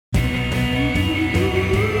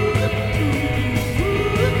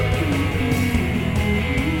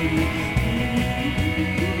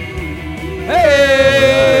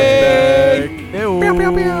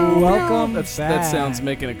That sounds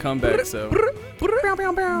making a comeback. So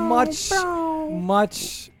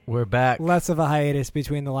much We're back. less of a hiatus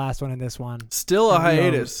between the last one and this one. still a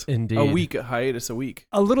hiatus. Indeed. A hiatus a week.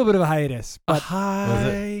 A little bit of a hiatus, A but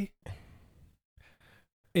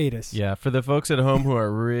hiatus. Yeah, for the folks at home who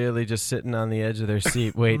are really just sitting on the edge of their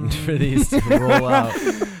seat waiting for these to roll out.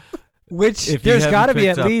 which If you there's haven't got to be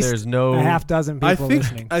picked at up, least there's no a half dozen people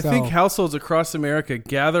listening. I so. think households across America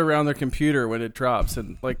gather around their computer when it drops,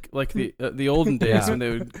 and like the olden days Yeah. when they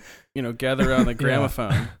would gather around the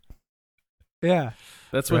gramophone. Yeah.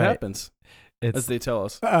 That's what Right. happens, as It's they tell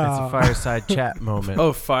us. it's a fireside chat moment.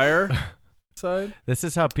 Oh, fireside. This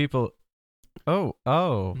is how people. Oh,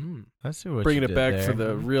 Mm. I see what Bringing you it did back there. for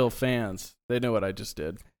the real fans. They know what I just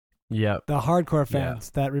did. Yep. The hardcore Yeah.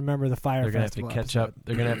 fans that remember the Fire They're gonna have to Festival catch episode. up.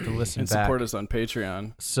 They're gonna have to listen And back. support us on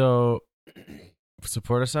Patreon. So,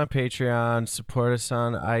 support us on Patreon. Support us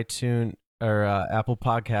on iTunes or Apple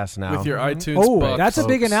Podcasts now. With your Mhm. iTunes Oh, bucks. that's a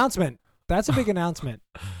big folks. announcement. That's a big announcement.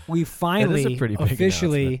 We finally pretty big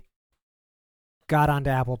officially got onto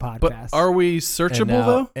Apple Podcasts. But are we And searchable, now-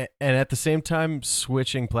 though? And at the same time,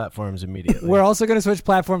 switching platforms immediately. We're also going to switch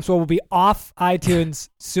platforms, so we'll be off iTunes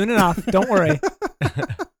soon enough. Don't worry.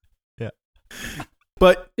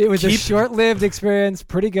 But It was a keep- short-lived experience.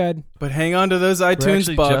 Pretty good. But hang on to those We're iTunes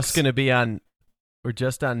actually bucks. just gonna be on. We're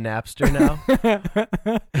just on Napster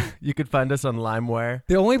now. You could find us on LimeWire.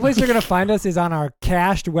 The only place you're going to find us is on our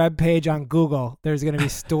cached webpage on Google. There's going to be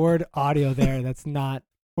stored audio there that's not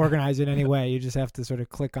organized in any way. You just have to sort of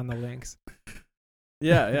click on the links.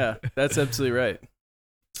 Yeah, that's absolutely right.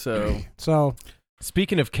 So,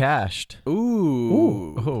 Speaking of cached.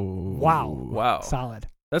 ooh. Oh Wow. Solid.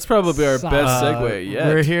 That's probably our Solid. best segue yet.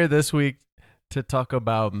 We're here this week to talk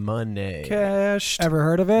about money. Cashed Ever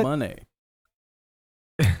heard of it? money.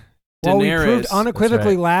 Well, we proved Daenerys.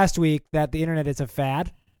 unequivocally That's right. last week that the internet is a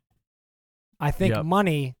fad. I think Yep.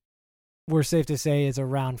 money, we're safe to say, is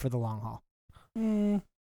around for the long haul.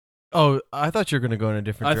 Oh, I thought you were going to go in a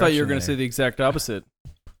different I direction. thought you were going to there. say the exact opposite.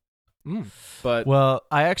 But Well,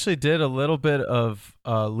 I actually did a little bit of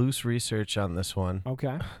loose research on this one.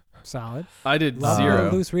 Okay. Solid. I did Love a little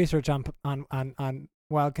zero. loose research on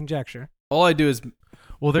wild conjecture. All I do is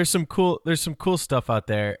Well, there's some cool stuff out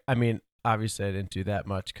there. I mean, obviously I didn't do that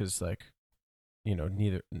much because, like,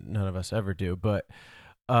 none of us ever do. But,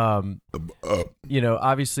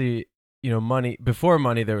 obviously, money, before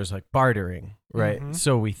money, there was like bartering, right? Mhm.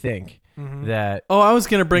 So we think Mhm. that I was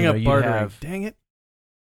going to bring You up know, you bartering. have- Dang it.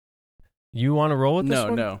 you want to roll with this No,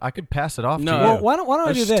 one. no. I could pass it off No. to you. Well, why don't I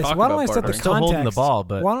Let's do just this? talk Why don't about I set bartering. the I'm still context? holding the ball,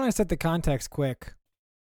 but Why don't I set the context quick?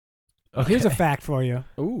 okay. Here's a fact for you.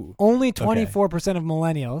 Ooh. Only 24% of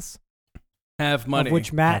millennials, Have money. of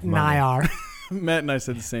which Matt Have and I money. are, Matt and I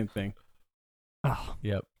said the same thing.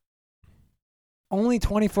 Yep. only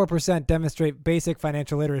 24% demonstrate basic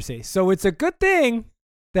financial literacy. So it's a good thing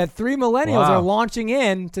that 3 millennials Wow. are launching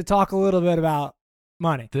in to talk a little bit about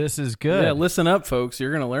money. This is good. Yeah, listen up, folks.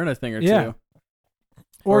 You're going to learn a thing or Yeah. two.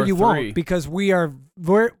 Or Or you 3. won't, because we're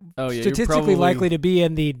Oh, yeah. statistically you're probably, likely to be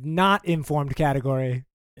in the not informed category.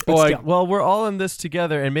 But Oh, still. Well, we're all in this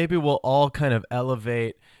together, and maybe we'll all kind of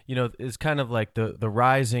elevate. It's kind of like the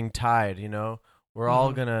rising tide. We're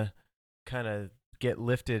all Mhm. gonna kind of get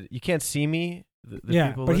lifted. You can't see me, the Yeah,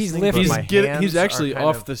 people but he's listening, lifting. my He's hands actually are kind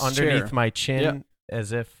off of this underneath chair. my chin, Yeah.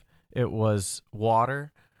 as if it was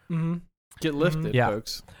water. Mm-hmm. Get lifted, Yeah.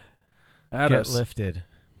 folks. At Get us. lifted.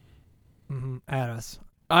 Mm-hmm. At us.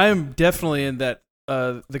 I am definitely in that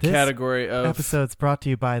the This category of Episode's brought to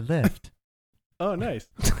you by Lyft. Oh, nice.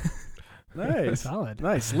 Nice. Solid.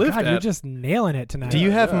 Nice. Lift God, at. you're just nailing it tonight. Do you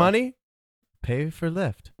have yeah. money? Pay for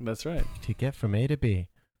Lyft That's right. to get from A to B.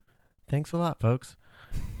 Thanks a lot, folks.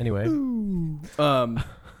 Anyway.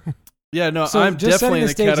 Yeah, no, So I'm just definitely setting in the the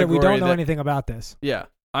stage that category we don't know that- anything about this. Yeah,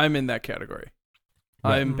 I'm in that category.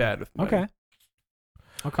 Right. I'm bad with money. Okay.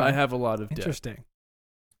 Okay. I have a lot of debt. Interesting.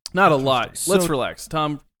 Not a lot. Interesting. Let's So- relax.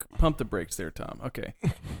 Tom, pump the brakes there, Tom. Okay.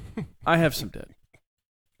 I have some debt.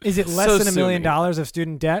 Is it less So than $1 million silly. of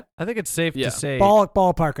student debt? I think it's safe Yeah. to say.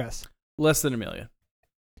 Ballpark us. Less than $1 million.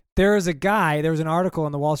 There was an article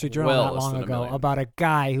in the Wall Street Journal Well not less long than $1 ago million. about a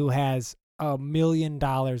guy who has $1 million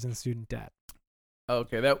in student debt.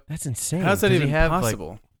 Okay, That's insane. how's that Does he even have, like,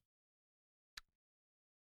 possible?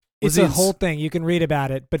 It's Was he a in whole thing. You can read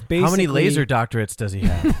about it, but basically, how many laser doctorates does he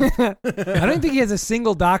have? I don't think he has a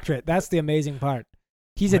single doctorate. That's the amazing part.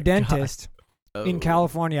 He's a My God. dentist in Oh.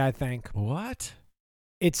 California, I think. What?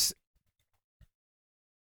 It's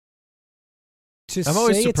to I'm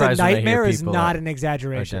always say it's a surprised when I hear nightmare is people not are- an Or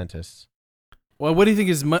exaggeration. dentists. Well, what do you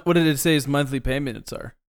think what did it say his monthly payments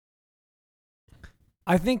are?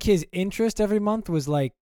 I think his interest every month was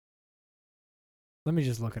like Let me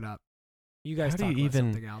just look it up. You guys How do talk you about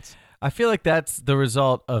even- something else. I feel like that's the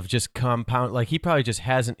result of just compound. Like he probably just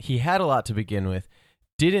hasn't. He had a lot to begin with,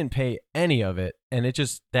 didn't pay any of it, and it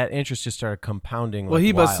just that interest just started compounding. Well, like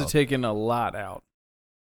he must wild. have taken a lot out.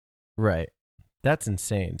 Right. That's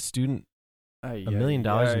insane. Student $1 million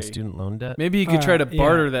in student loan debt. Maybe he could try to Yeah.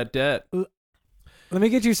 barter that debt. Let me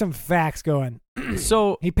get you some facts going.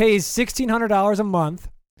 So He pays $1,600 a month,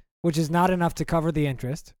 which is not enough to cover the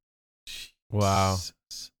interest. wow.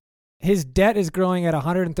 His debt is growing at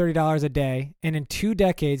 $130 a day, and in 2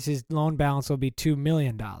 decades, his loan balance will be $2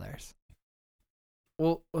 million.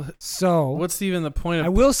 Well, So what's even the point I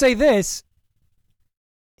of? will say this.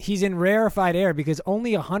 He's in rarefied air because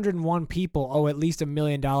only 101 people owe at least $1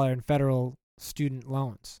 million in federal student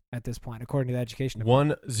loans at this point, according to the education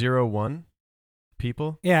department. 101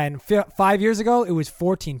 people. Yeah, and 5 years ago, it was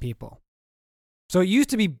 14 people. So it used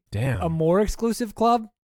to be Damn. a more exclusive club,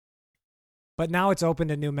 but now it's open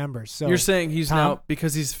to new members. So You're saying he's Tom? now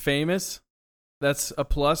because he's famous. That's a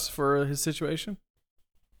plus for his situation.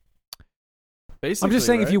 Basically, I'm just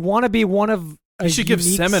saying, right? if you want to be one of a You should give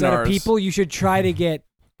unique set of seminars. people, you should try to get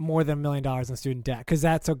more than $1 million in student debt because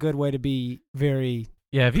that's a good way to be very.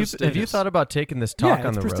 Yeah. Have you Prestigious. thought about taking this talk Yeah,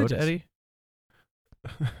 on it's the road, prestigious. Eddie?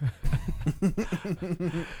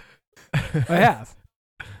 I have.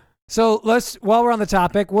 So while we're on the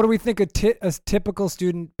topic, what do we think a typical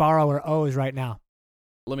student borrower owes right now?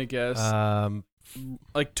 Let me guess.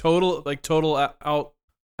 Right total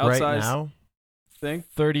outside now, thing.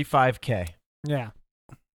 $35K. Yeah.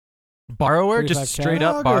 Borrower, 35K? just straight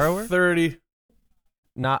I'll up go borrower. 30.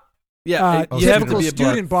 Not Yeah, okay. you have to Typical be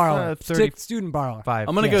student borrower. 30 Student borrower. 5.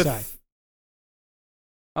 I'm gonna Yeah, go. sorry.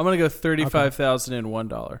 I'm gonna go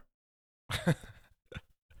 $35,001.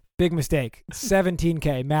 Big mistake.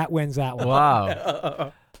 $17K. Matt wins that one.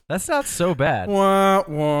 Wow, that's not so bad. Wah,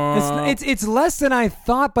 wah. It's less than I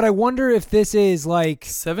thought, but I wonder if this is like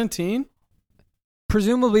 17.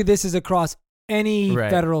 presumably this is across any Right.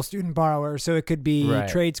 federal student borrower. So it could be Right.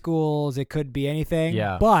 trade schools, it could be anything.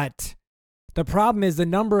 Yeah. But the problem is the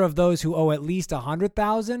number of those who owe at least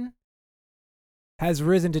 100,000 has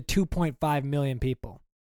risen to 2.5 million people.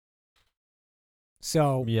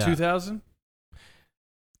 So Yeah. 2000.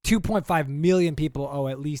 2.5 million people owe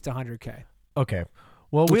at least 100K. Okay.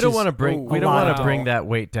 Well, we Which don't is want to bring a we don't lot want to of bring dough. that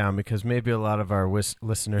weight down because maybe a lot of our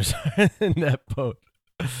listeners are in that boat.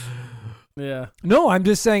 Yeah, No, I'm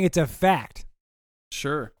just saying it's a fact.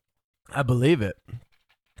 sure. I believe it.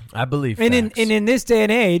 I believe. And facts. in this day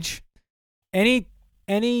and age, any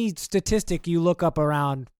statistic you look up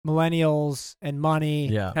around millennials and money,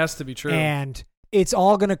 yeah, Has to be true. and it's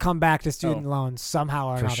all going to come back to student loans somehow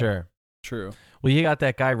or for another. sure. True. Well, you got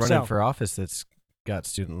that guy running So- for office that's got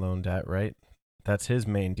student loan debt, right? That's his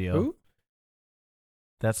main deal. Who?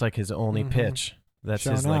 That's like his only Mhm. pitch. That's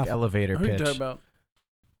Sure his enough. like elevator Who you pitch. talking about?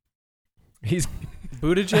 He's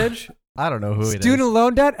Buttigieg? I don't know who it is. Student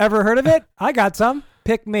loan debt, ever heard of it? I got some.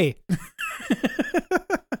 Pick me.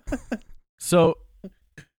 So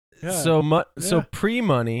Yeah. so Yeah.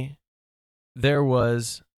 pre-money there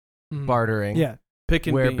was Mm. bartering. Yeah.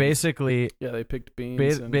 Picking where beans. basically Yeah, they picked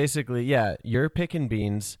beans and basically yeah, you're picking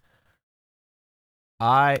beans.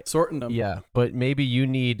 sorting them. Yeah, but maybe you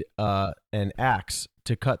need an axe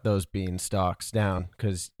to cut those bean stalks down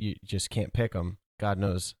because you just can't pick them. God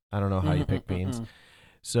knows, I don't know how you pick beans.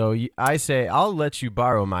 So I say I'll let you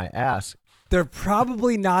borrow my axe. They're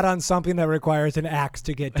probably not on something that requires an axe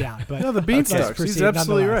to get down. But No, the let's beanstalks. He's proceed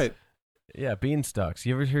absolutely nonetheless. right. Yeah, bean stalks.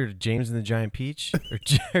 You ever heard of James and the Giant Peach?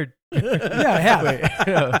 Yeah, I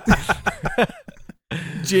have.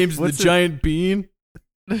 James What's the it- giant bean.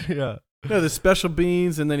 yeah. No, the special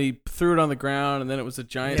beans, and then he threw it on the ground, and then it was a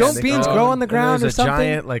giant. Don't stalk. beans grow on the And ground there's or something? a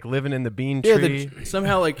giant like living in the bean Yeah, tree.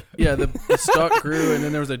 somehow the stalk grew, and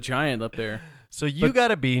then there was a giant up there. So you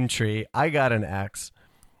got a bean tree. I got an axe.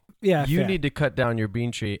 Yeah, You fair. need to cut down your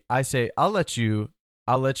bean tree. I say I'll let you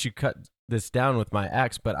cut this down with my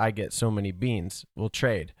axe, but I get so many beans. We'll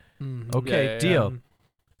trade. Mhm. Okay, Yeah. deal.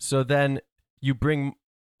 So then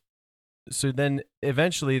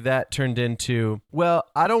eventually that turned into, well,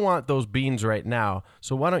 I don't want those beans right now.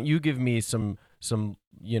 So why don't you give me some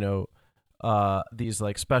these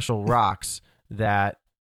like special rocks that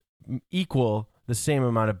equal the same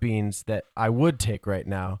amount of beans that I would take right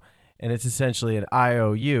now. And it's essentially an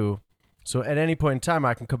IOU. So at any point in time,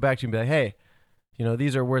 I can come back to you and be like, hey,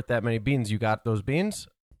 these are worth that many beans. You got those beans?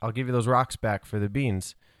 I'll give you those rocks back for the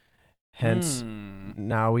beans. Hence,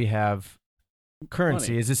 now we have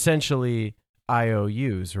currency Money. is essentially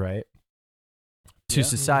IOUs, right? To Yeah.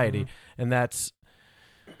 society. And I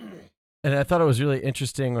thought it was really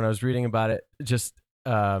interesting when I was reading about it. Just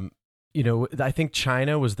I think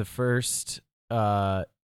China was the first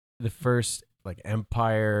like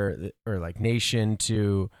empire or like nation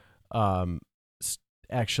to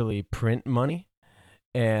actually print money,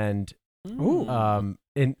 and Ooh.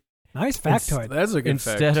 in Nice factoid. That's a good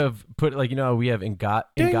instead fact. of put like we have in God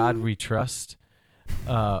we trust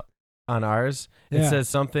on ours. It Yeah. says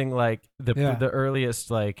something like the Yeah.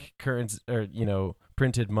 earliest like currency or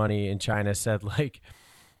printed money in China said like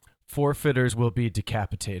forfeiters will be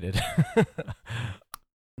decapitated.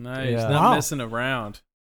 Nice. Yeah. Not Wow. messing around.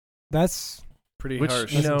 That's Pretty Which,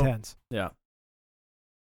 harsh. that's know- intense. Yeah.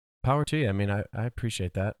 Power to you. I mean, I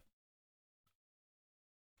appreciate that.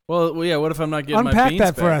 Well, yeah. What if I'm not getting my Unpack beans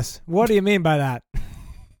that for back? us. What do you mean by that?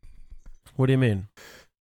 What do you mean?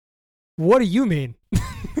 What do you mean?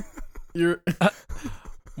 You're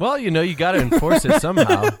Well, you got to enforce it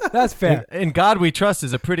somehow. That's fair. In God we trust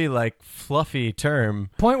is a pretty like fluffy term.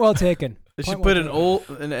 Point well taken. They Point should put well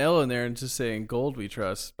taken. an L in there and just say "In gold we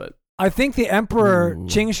trust." But I think the Emperor Ooh.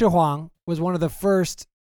 Qin Shi Huang was one of the first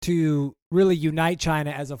to really unite China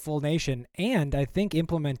as a full nation, and I think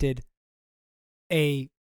implemented a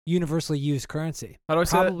universally used currency. how do I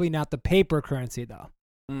say that? Probably not the paper currency though.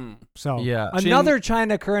 Mm. So Yeah. another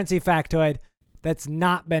China currency factoid that's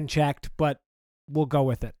not been checked, but we'll go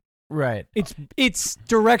with it. Right. It's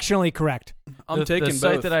directionally correct. I'm taking the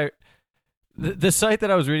site both. that the site that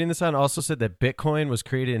I was reading this on also said that Bitcoin was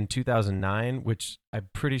created in 2009, which I'm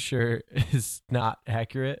pretty sure is not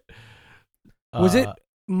accurate. Was it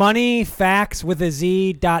money facts with a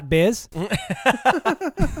z.biz? Well,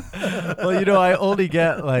 I only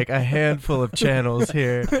get like a handful of channels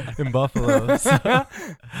here in Buffalo, so I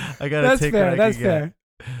gotta That's take fair. what I That's can get.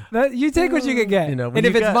 fair. You take what you can get. When and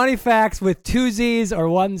if you it's got- money facts with two Z's or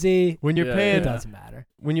one Z, When you're Yeah, it paying, yeah. doesn't matter.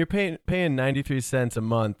 when you're paying 93 cents a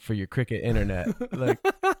month for your Cricket internet, like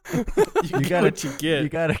you get gotta- what you get. you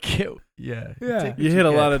gotta get, yeah, Yeah. take what You hit a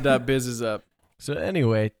get. lot of .bizes up. So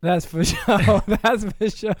anyway, That's for sure. That's for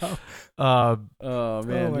sure. Oh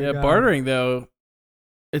man, my yeah. God. Bartering though,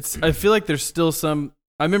 I feel like there's still some.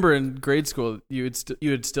 I remember in grade school, you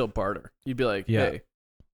would still barter. You'd be like, Yeah. "Hey,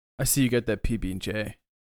 I see you got that PB&J,"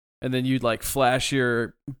 and then you'd like flash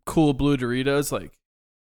your cool blue Doritos. Like,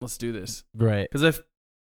 let's do this. right. Because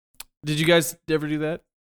did you guys ever do that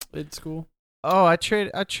at school? Oh, I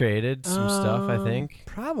traded some stuff. I think.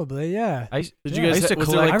 Probably, yeah. Did Yeah. you guys? I used to was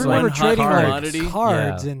there, collect, I like, remember one hot trading commodity? like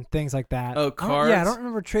cards Yeah. and things like that. Oh, Yeah, I cards? don't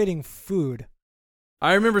remember trading food.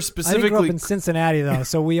 I remember I didn't grow up specifically. in Cincinnati though,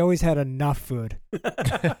 so we always had enough food.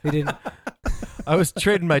 We didn't. I was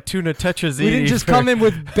trading my tuna tetrazzini. We didn't just for- come in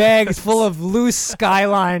with bags full of loose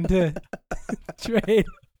Skyline to trade.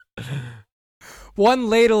 One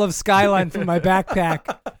ladle of Skyline from my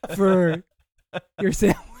backpack for your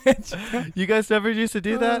sandwich. You guys never used to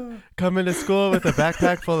do that? Come into school with a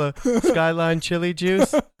backpack full of Skyline chili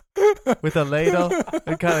juice with a ladle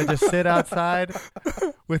and kind of just sit outside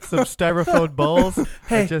with some styrofoam bowls.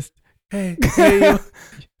 Hey. and just Hey,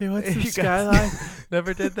 you want some You guys- Skyline?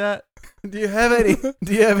 never did that. Do you have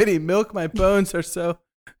any milk? My bones are so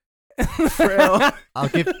frail. I'll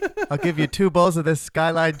give you 2 bowls of this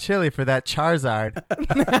Skyline chili for that Charizard.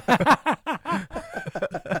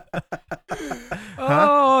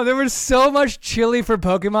 Oh, there was so much chili for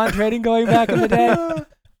Pokemon trading going back in the day.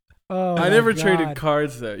 Oh, I my never God. traded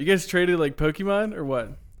cards though. You guys traded like Pokemon or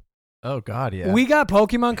what? Oh God, yeah. We got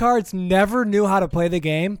Pokemon cards, never knew how to play the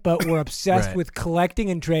game, but were obsessed Right. with collecting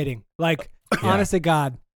and trading. Like, Yeah. honest to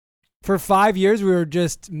God. For 5 years, we were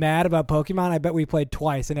just mad about Pokemon. I bet we played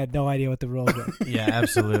twice and had no idea what the rules were. Yeah,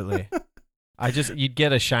 absolutely. You'd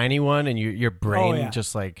get a shiny one and your brain yeah.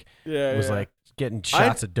 just like Yeah, was yeah. like getting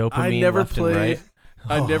shots of dopamine I never left played. and right.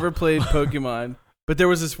 I Oh. never played Pokemon, but there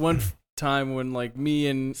was this one time when like me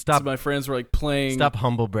and some Stop. of my friends were like playing. Stop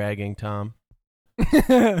humble bragging, Tom.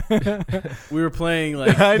 We were playing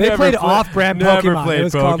like They played off-brand Never Pokemon. played It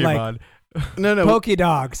was called, like, Pokemon. no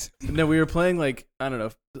Pokedogs. no. We were playing like I don't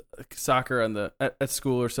know soccer on at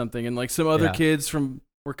school or something, and like some other Yeah. kids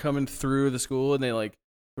were coming through the school, and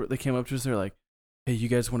they came up to us. They're like, "Hey, you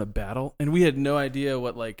guys want to battle?" And we had no idea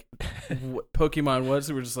what what Pokemon was.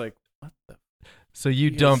 We were just like, "What the?" So you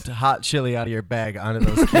Yes. dumped hot chili out of your bag onto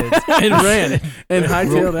those kids And ran and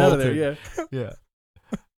hightailed out of there. bolted. Yeah.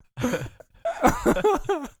 Yeah.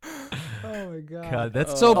 Oh my God. God,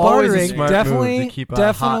 that's So always a bartering, smart definitely, move to keep a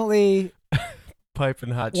definitely. pipe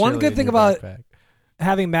and hot One chili good in thing your about- backpack.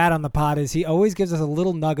 Having Matt on the pod is he always gives us a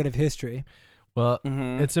little nugget of history. Well,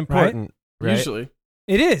 Mhm. it's important, right? Usually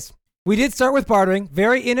It is. We did start with bartering,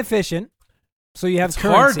 very inefficient. So you have it's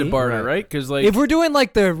currency. hard to barter, Right. right? Because like If we're doing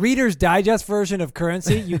like the Reader's Digest version of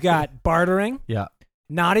currency, you got bartering, Yeah.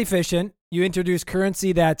 not efficient, You introduce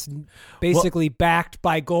currency that's basically backed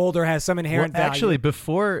by gold or has some inherent value. Actually,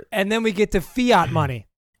 before and then we get to fiat money.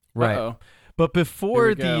 right, Uh-oh. but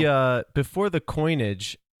before Here we before the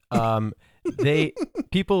coinage, I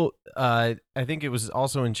think it was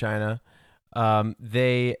also in China,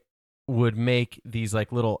 they would make these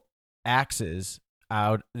like little axes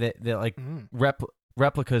out that like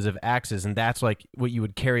replicas of axes, and that's like what you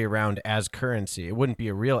would carry around as currency. It wouldn't be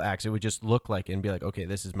a real axe. It would just look like it and be like, okay,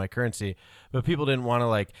 this is my currency. But people didn't want to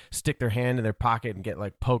like stick their hand in their pocket and get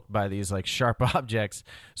like poked by these like sharp objects,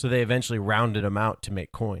 so they eventually rounded them out to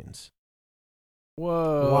make coins.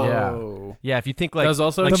 Whoa. Yeah, if you think like That was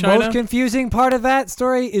also like in The China? most confusing part of that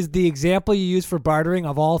story is the example you use for bartering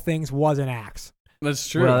of all things was an axe. That's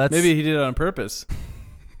true. Well, that's- Maybe he did it on purpose.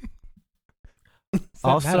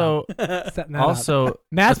 also Setting that up. also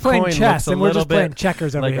Matt's the playing coin chess looks a and we're little just playing bit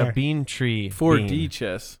checkers over like here. a bean tree 4D bean.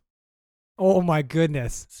 chess. Oh my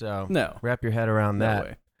goodness. So No. wrap your head around No that.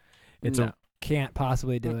 way. It's No. Can't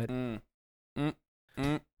possibly do it.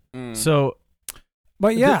 so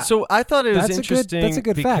But yeah, so I thought it was That's a good- interesting that's a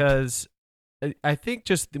good fact. because I think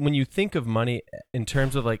just when you think of money in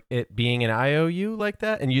terms of like it being an IOU like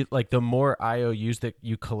that, and you like the more IOUs that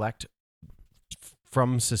you collect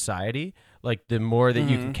from society, like the more that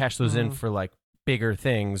you can cash those in Mhm. for like bigger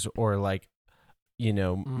things or like, you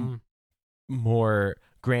know, Mhm. more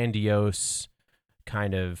grandiose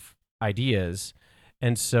kind of ideas.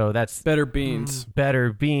 And so that's Better beans.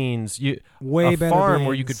 better beans. way a better farm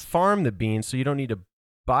where you could beans. farm the beans, so you don't need to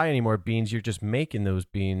buy any more beans. You're just making those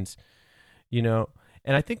beans, you know.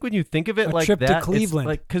 And I think when you think of it A like trip to that, it's Cleveland.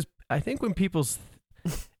 like because I think when people's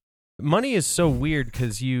money is so weird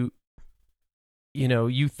because you know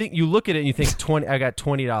you think you look at it and you think 20. I got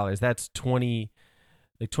 $20. That's 20.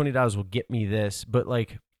 Like $20 will get me this, but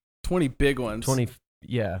like 20 big ones. 20.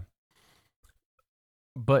 Yeah.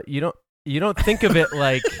 But you don't think of it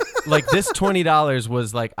like this $20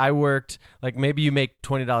 was like I worked, like maybe you make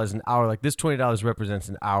 $20 an hour, like this $20 represents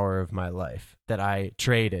an hour of my life that I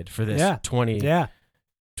traded for this Yeah. 20 Yeah,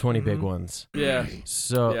 20 big Mhm. ones. Yeah.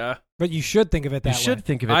 So Yeah. but you should think of it you that should way.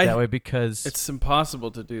 think of it I- that way because It's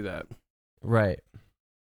impossible to do that. right.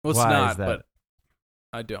 Well, it's Why not, is that? but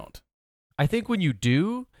I don't. I think when you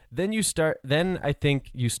do, then I think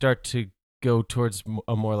you start to go towards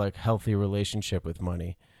a more like healthy relationship with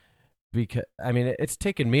money. Because I mean, it's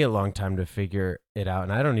taken me a long time to figure it out,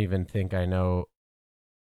 and I don't even think I know,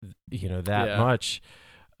 that Yeah. much,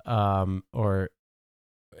 or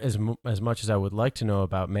as much as I would like to know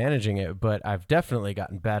about managing it. But I've definitely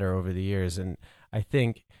gotten better over the years, and I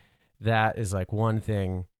think that is like one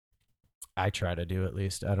thing I try to do at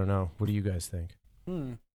least. I don't know. What do you guys think?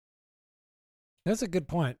 That's a good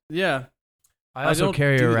point. Yeah. I also don't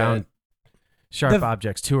carry do around sharp The-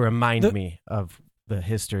 objects to remind the- me of the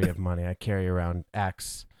history of money. I carry around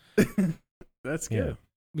axe. That's Yeah. good.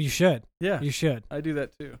 You should. Yeah. You should. I do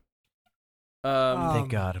that too. Thank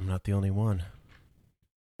God I'm not the only one.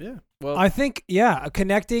 Yeah. Well, I think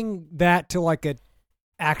connecting that to like a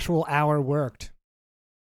actual hour worked.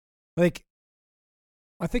 Like,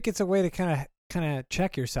 I think it's a way to kind of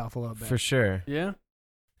check yourself a little bit. For sure. yeah.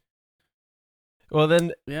 Well,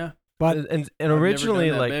 then, Yeah. But and I've never originally,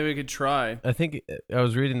 done that. like, maybe we could try. I think I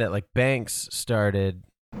was reading that, like, banks started,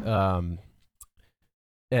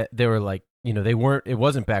 they were like, it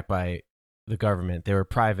wasn't backed by the government. They were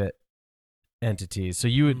private entities. So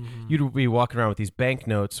you'd be walking around with these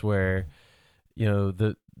banknotes where,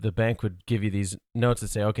 the bank would give you these notes that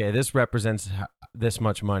say, okay, this represents this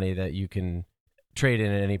much money that you can trade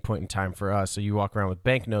in at any point in time for us. So you walk around with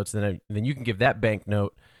banknotes, then you can give that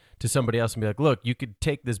banknote to somebody else and be like, look, you could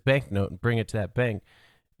take this banknote and bring it to that bank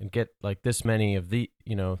and get like this many of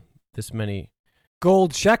this many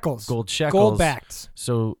gold shekels, gold shekels. gold backs.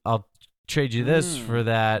 So I'll trade you this for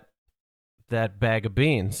that bag of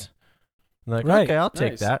beans. I'm like, Right. okay, I'll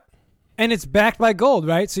take Nice. that. And it's backed by gold,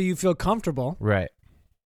 right? So you feel comfortable Right.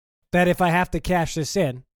 that if I have to cash this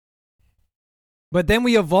in. But then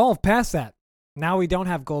we evolve past that. Now we don't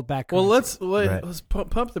have gold back. Well, currency. let's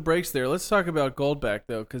pump the brakes there. Let's talk about Goldback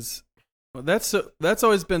though, because that's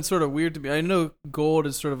always been sort of weird to me. I know gold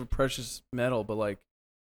is sort of a precious metal, but like,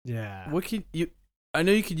 Yeah. what can you? I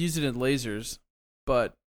know you could use it in lasers,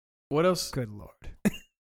 but what else? Good Lord.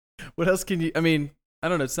 What else can you? I mean, I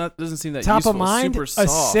don't know. Doesn't seem that Top useful. of mind, Super a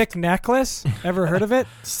soft. sick necklace. Ever heard of it?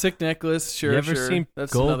 Sick necklace. Sure. you ever sure. seen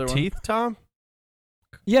That's another gold one. teeth, Tom?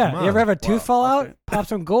 Yeah. Come You ever on. have a tooth fall out? okay. Pop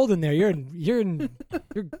some gold in there. You're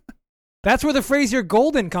That's where the phrase "you're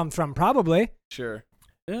golden" comes from, probably. Sure.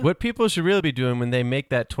 Yeah. What people should really be doing when they make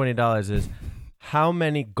that $20 is how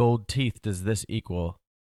many gold teeth does this equal?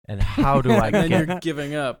 and how do I And then get you're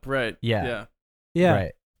giving up, right? Yeah. Yeah.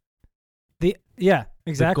 right?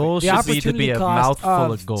 Exactly. goal should be to be a cost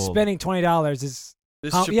mouthful of gold. Spending $20 is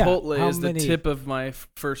This How- yeah, Chipotle how is the many- tip of my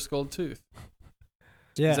first gold tooth.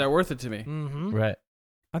 yeah. Is that worth it to me? Mm-hmm. Right.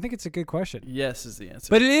 I think it's a good question. Yes is the answer.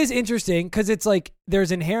 But it is interesting because it's like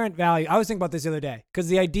there's inherent value. I was thinking about this the other day because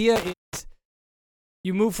the idea is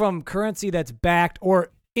you move from currency that's backed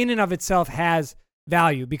or in and of itself has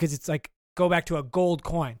value because it's like go back to a gold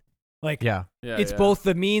coin. Like Yeah. yeah, it's yeah. both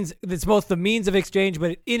the means of exchange,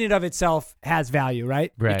 but in and of itself has value,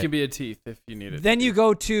 right? Right. It can be a teeth if you need it. Then you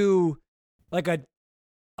go to like a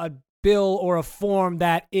bill or a form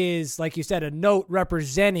that is, like you said, a note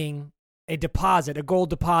representing a deposit, a gold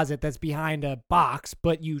deposit that's behind a box,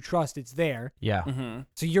 but you trust it's there. Yeah. Mm-hmm.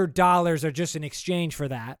 So your dollars are just in exchange for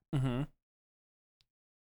that. Mm-hmm.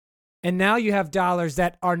 And now you have dollars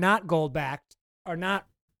that are not gold backed,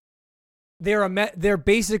 they're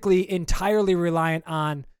basically entirely reliant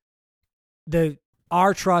on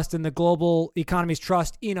our trust and the global economy's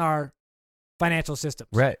trust in our financial systems.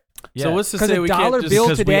 Right. Yeah. So what's to Because say a we dollar can't just? bill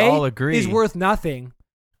because we today all agree. is worth nothing.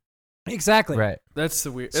 Exactly. Right. That's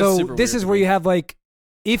the weird. So this is where you have like,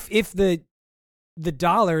 if the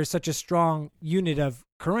dollar is such a strong unit of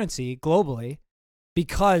currency globally,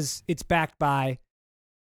 because it's backed by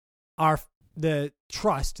the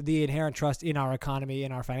inherent trust in our economy,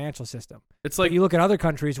 in our financial system. It's Like like you look at other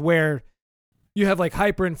countries where you have like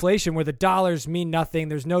hyperinflation, where the dollars mean nothing.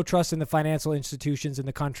 There's no trust in the financial institutions in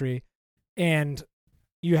the country, and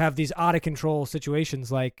you have these out of control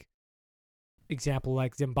situations, like example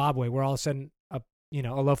like Zimbabwe, where all of a sudden a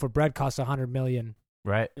loaf of bread costs $100 million.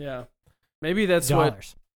 Right. yeah. Maybe that's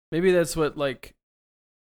what like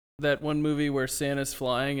that one movie where Santa's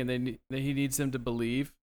flying and he needs them to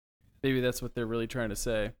believe. Maybe that's what they're really trying to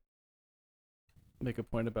say. Make a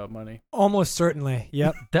point about money. Almost certainly.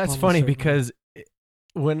 Yep. That's Almost funny certainly. because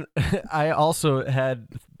when I also had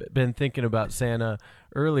been thinking about Santa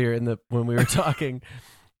earlier when we were talking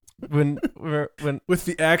when With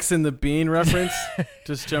the axe and the bean reference,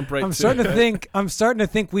 just jump right. I'm to starting it. to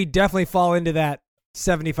think we definitely fall into that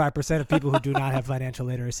 75% of people who do not have financial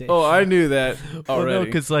literacy. Oh, I knew that well, already.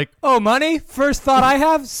 because like Oh, money? First thought I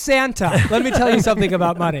have, Santa. Let me tell you something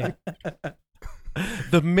about money.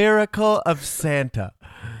 the miracle of Santa.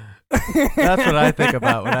 That's what I think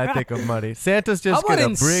about when I think of money. Santa's How just about gonna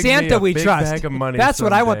in bring Santa me a we big trust? bag of money. That's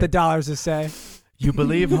what I want the someday. dollars to say. You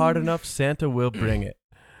believe hard enough, Santa will bring it.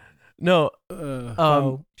 No,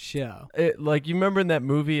 Show. like you remember in that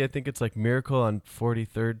movie? I think it's like Miracle on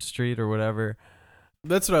 43rd Street or whatever.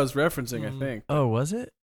 That's what I was referencing. I think Oh, was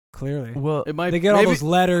it? Clearly. Well, it might. They get all maybe, those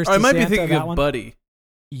letters Or I to might Santa, be thinking that of one. Buddy.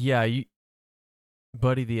 yeah,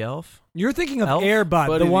 Buddy the Elf. You're thinking of Elf? Air Bud,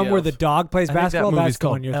 Buddy the the one where Elf. the dog plays I think basketball. that movie's That's the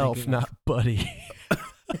called one you're Elf, thinking not Buddy.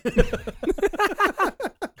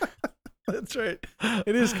 That's right.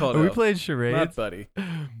 It is called. Are we Elf, playing not charades? Buddy.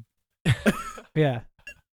 of. Yeah.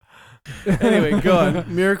 Anyway, go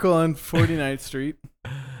on. Miracle on 49th Street.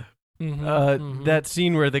 That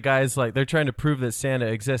scene where the guy's like they're trying to prove that Santa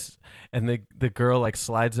exists, and the girl like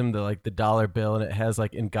slides him the dollar bill, and it has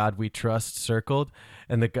like "In God We Trust" circled,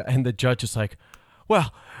 and the judge is like,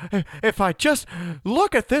 well, if I just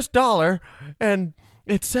look at this dollar and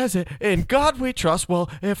it says it "In God We Trust," well,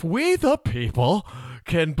 if we the people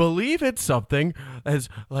can believe in something as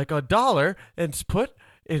like a dollar and put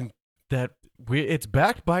in that it's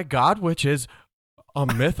backed by God, which is a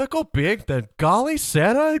mythical being, then golly,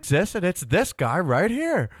 Santa exists, and it's this guy right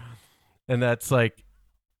here. And that's like,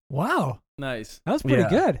 Wow. Nice. That was pretty Yeah.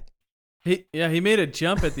 good. He made a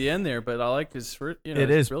jump at the end there, but I like his. it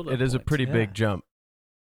is a pretty yeah. big jump.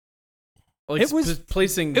 Like It was-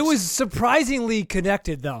 placing. It was surprisingly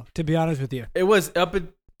connected, though, to be honest with you. It was up.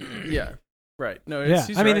 Yeah. Right. No. Yeah.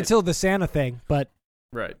 He's I mean, right. until the Santa thing, but.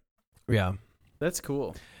 Right. Yeah. That's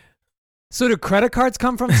cool. So do credit cards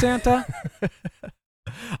come from Santa?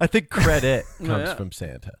 I think credit Oh, comes yeah. from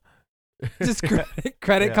Santa. Just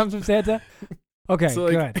credit Yeah. comes from Santa? Okay, So,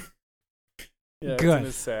 like, good. Yeah. It's Good. in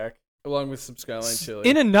his sack along with some Skyline chili.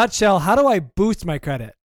 In a nutshell, how do I boost my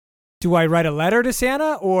credit? Do I write a letter to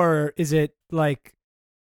Santa, or is it like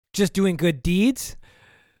just doing good deeds?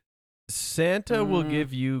 Santa will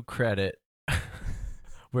give you credit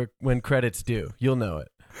when credit's due. You'll know it.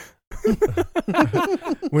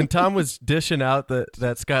 When Tom was dishing out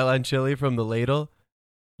that Skyline chili from the ladle,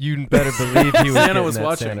 you better believe he was Santa getting was that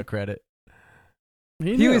watching. Santa credit.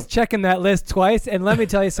 He knew. was checking that list twice, and let me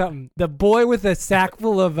tell you something. The boy with a sack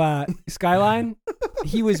full of Skyline,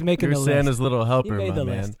 he was making You're the Santa's list. little helper, made my the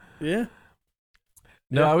man. list. Yeah.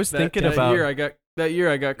 No, Yeah, I was thinking that about. year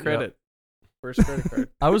I got credit. First credit card.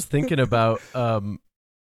 I was thinking about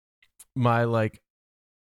my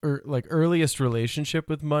earliest relationship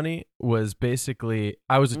with money was basically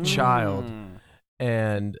I was a child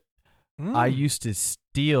and I used to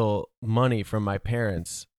steal money from my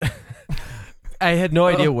parents. I had no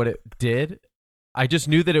idea what it did. I just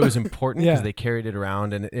knew that it was important because they carried it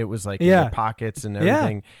around and it was like in their pockets and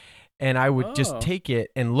everything. And I would just take it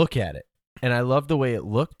and look at it. And I loved the way it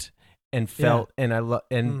looked and felt, and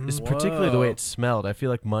particularly the way it smelled. I feel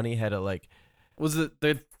like money had a like. Was it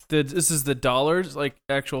this is the dollars, like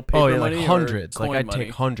actual paper money? Like hundreds. Or like I'd money?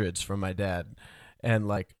 take hundreds from my dad and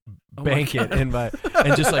like bank it in my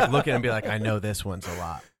and just like look at it and be like, I know this one's a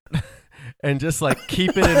lot, and just like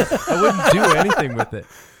keep it. I wouldn't do anything with it.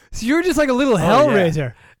 So you were just like a little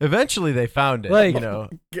hellraiser. Eventually, they found it. Like, God,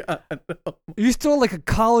 no. You stole like a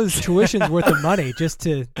college tuition's worth of money just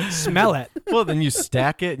to smell it. Well, then you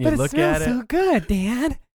stack it and you look at it. But it smells so good,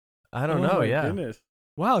 Dad. I don't know. My Yeah. goodness.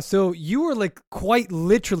 Wow. So you were like quite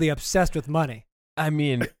literally obsessed with money. I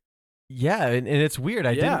mean, yeah, and it's weird.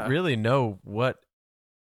 I didn't really know what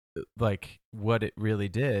it really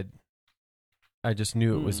did. I just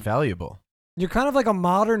knew it was valuable. You're kind of like a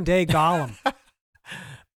modern day Gollum.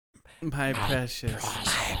 My precious.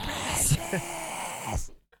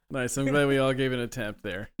 Nice. I'm glad we all gave an attempt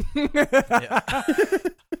there.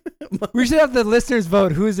 We should have the listeners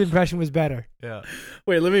vote whose impression was better. Yeah.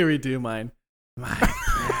 Wait, let me redo mine. My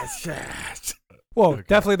precious. Whoa,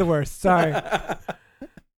 definitely the worst. Sorry.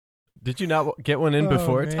 Did you not get one in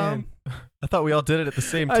before, Tom? I thought we all did it at the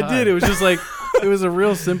same time. I did. It was just like, it was a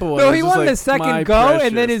real simple one. No, It was he just won like, the second my go, precious.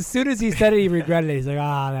 and then as soon as he said it, he regretted it. He's like,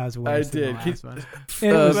 that was worse. I than the did. last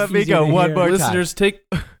one." Let me go one more time. Listeners, take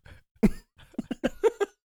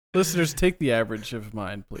listeners, take the average of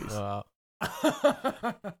mine, please. Oh,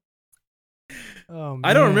 man.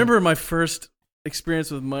 I don't remember my first experience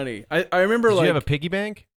with money. I remember Did like you have a piggy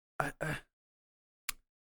bank?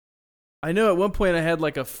 I know at one point I had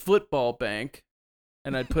like a football bank,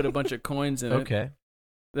 and I'd put a bunch of coins in it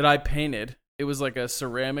that I painted. It was like a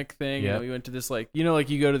ceramic thing. Yep. And we went to this like you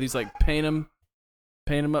go to these like paint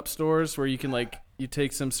 'em up stores where you can like you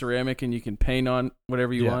take some ceramic and you can paint on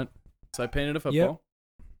whatever you want. So I painted a football,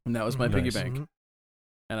 and that was my piggy bank. Mm-hmm.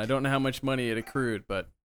 And I don't know how much money it accrued, but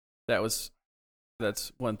that's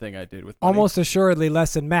one thing I did with money. Almost assuredly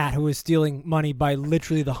less than Matt, who was stealing money by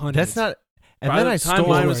literally the hundreds. That's not. And By then the I time stole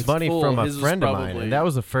mine this was money full, from a his was friend of mine, probably- and that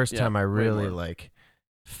was the first time I way really more. like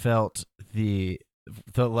felt the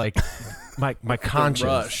like my conscience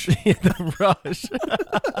rush. the rush.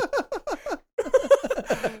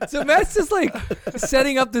 So Matt's just like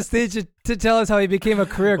setting up the stage to tell us how he became a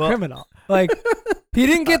career criminal. Like he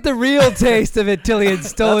didn't get the real taste of it till he had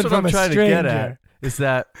stolen That's what from I'm a trying stranger. to get at. Is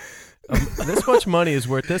that this much money is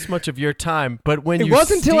worth this much of your time, but when It you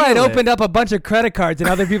wasn't until I had steal it- opened up a bunch of credit cards in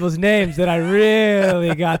other people's names that I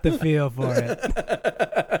really got the feel for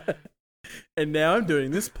it. And now I'm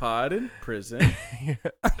doing this pod in prison.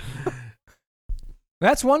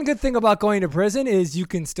 That's one good thing about going to prison is you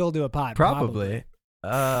can still do a pod. Probably.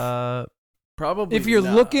 Probably If you're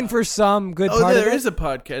not. looking for some good part of there it. is a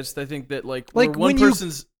podcast I think that like Like, where one when you-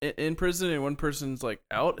 person's in prison and one person's like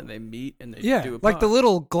out and they meet and they do a like the pod.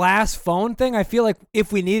 little glass phone thing. I feel like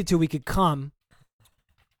if we needed to, we could come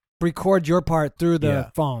record your part through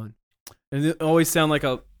the phone. And it always sound like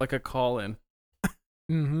a call in.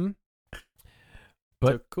 Mm-hmm.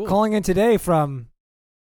 But So, cool. Calling in today from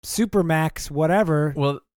Supermax, whatever.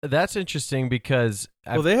 Well, that's interesting because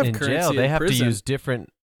they have in currency jail they in have prison. to use different.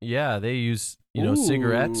 Yeah, they use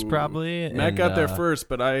cigarettes Ooh. probably. Matt and, got there first,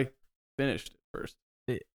 but I finished it first.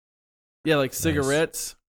 Yeah, like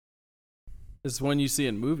cigarettes is one you see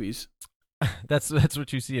in movies. That's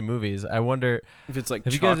what you see in movies. I wonder If it's like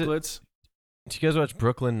Have you guys- chocolates. do you guys watch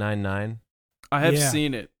Brooklyn Nine-Nine? I have Yeah.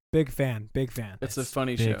 seen it. Big fan. It's a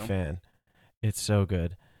funny Big show. fan. It's so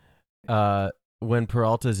good. When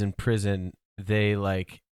Peralta's in prison, they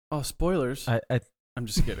like. Oh, spoilers. I'm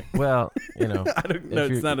just kidding. Well, you know, I don't know.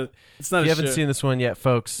 if It's not a if you haven't seen this one yet,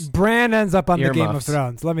 folks. Bran ends up on the Game of Earmuffs.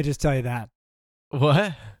 Thrones. Let me just tell you that.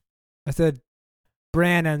 What? I said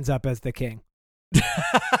Bran ends up as the king.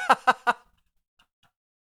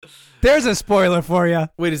 There's a spoiler for you.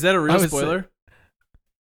 Wait, is that a I real was spoiler?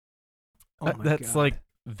 Oh my That's God. like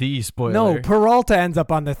the spoiler. No, Peralta ends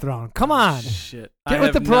up on the throne. Come on. Shit. Get I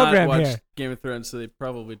with have the program not watched here. Game of Thrones, so they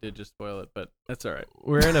probably did just spoil it, but that's all right.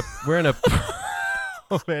 we're in a.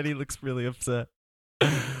 Oh man, he looks really upset.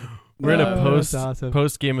 We're in a No, that's awesome.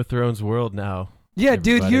 post Game of Thrones world now. Yeah,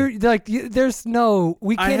 dude, everybody. you're like, there's no,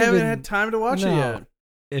 we I can't haven't even. had time to watch No. it yet.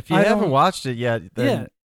 If you I haven't don't- watched it yet, then Yeah.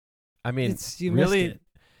 I mean, You really, missed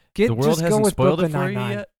it. the world just go hasn't with spoiled Brooklyn it for you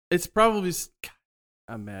Nine-Nine. yet. It's probably.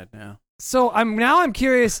 I'm mad now. So I'm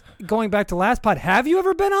curious. Going back to last pod, have you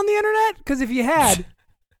ever been on the internet? Because if you had,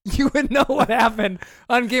 you would know what happened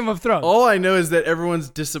on Game of Thrones. All I know is that everyone's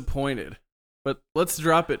disappointed. But let's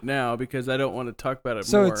drop it now because I don't want to talk about it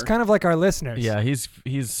so more. it's kind of like our listeners. Yeah, he's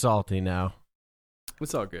salty now.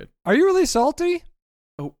 It's all good. Are you really salty?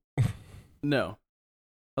 No.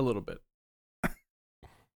 A little bit.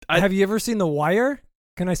 Have you ever seen The Wire?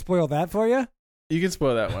 Can I spoil that for you? You can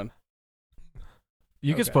spoil that one.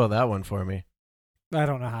 You can Okay. spoil that one for me. I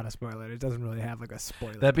don't know how to spoil it. It doesn't really have like a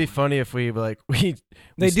spoiler. That'd be point. funny if we They do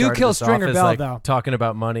started kill this off Stringer as, Bell, like, though. talking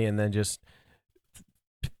about money and then just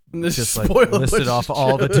like Spoil a listed bunch off of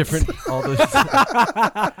all the shows. different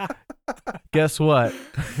Guess what?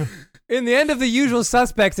 In the end of The Usual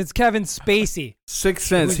Suspects, it's Kevin Spacey. Sixth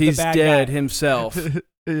Sense, Who's the he's bad dead guy? himself.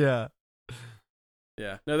 Yeah.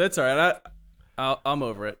 Yeah. No, that's all right. I'm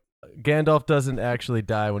over it. Gandalf doesn't actually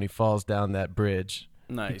die when he falls down that bridge.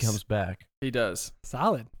 Nice. He comes back. He does.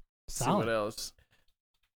 Solid. See what else?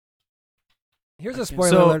 Here's a I can't spoiler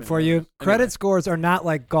So- alert for you. Anyway. Credit scores are not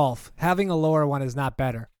like golf. Having a lower one is not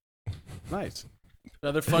better. Nice.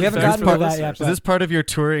 Another fun We haven't fact gotten for to the that yet, listeners. Is this part of your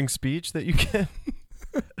touring speech that you get?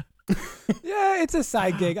 Yeah, it's a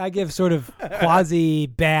side gig. I give sort of quasi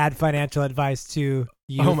bad financial advice to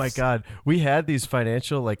youths. Oh my God. We had these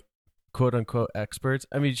financial, like, quote unquote experts.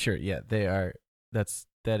 I mean, sure, yeah, they are.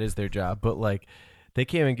 That is their job. But like, they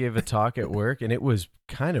came and gave a talk at work, and it was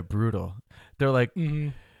kind of brutal. They're like,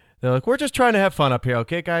 Mhm. we're just trying to have fun up here,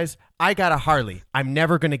 okay, guys? I got a Harley. I'm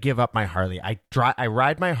never gonna give up my Harley. I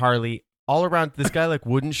ride my Harley all around. This guy like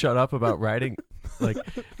wouldn't shut up about riding like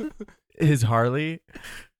his Harley.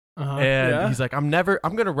 Uh-huh. And Yeah. he's like, I'm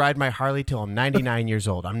gonna ride my Harley till I'm 99 years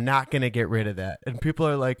old. I'm not gonna get rid of that. And people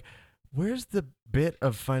are like, where's the bit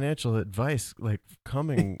of financial advice like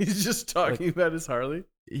coming? He's just talking about his Harley.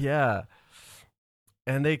 Yeah.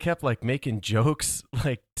 And they kept like making jokes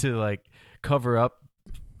like to like cover up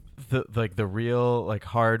the real like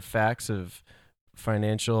hard facts of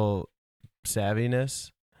financial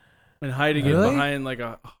savviness. And hiding Really? it behind like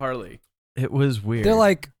a Harley. It was weird. They're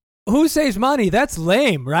like, who saves money? That's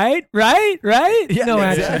lame, right? Right? Yeah, no,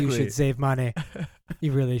 actually, you exactly. should save money.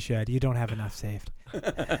 You really should. You don't have enough saved.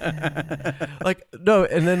 like no,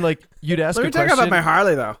 and then like you'd ask Let a me talk question. about my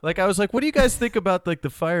Harley though. Like I was like, what do you guys think about like the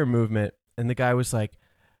fire movement? And the guy was like,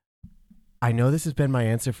 I know this has been my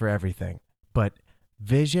answer for everything, but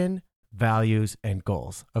vision, values, and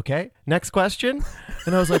goals. Okay, next question.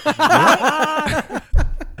 And I was like, what?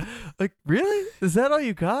 Like, really? Is that all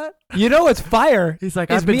you got? You know what's fire? He's like,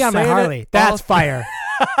 It's I've been me on my saying it Harley. all- That's fire.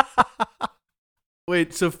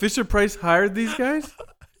 Wait, so Fisher Price hired these guys?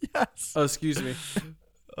 Yes. Oh, excuse me.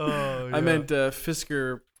 Oh, I meant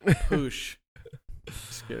Fisker Poosh.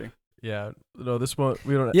 Just kidding. yeah. No, this won't.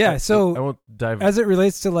 We don't. Yeah, so I won't dive. As it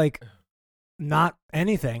relates to like not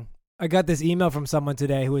anything, I got this email from someone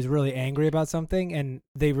today who was really angry about something, and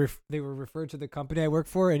they were referred to the company I work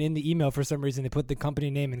for, and in the email for some reason they put the company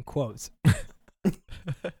name in quotes.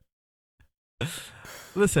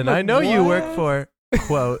 Listen, Like, I know you work what? for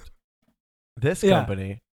quote this Yeah.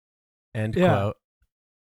 company end Yeah. quote.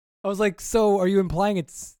 I was like, so are you implying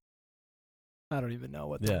it's? I don't even know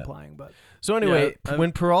what they're Yeah. implying, but So anyway, Yeah, when I've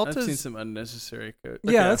seen Peralta's some unnecessary code.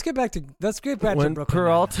 yeah, Okay. let's get back to when Brooklyn.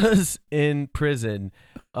 Peralta's in prison,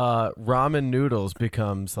 ramen noodles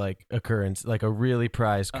becomes like a currency, like a really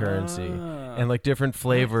prized currency, Ah. and like different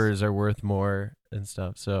flavors are worth more and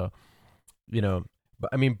stuff. So, you know,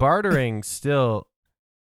 I mean, bartering still,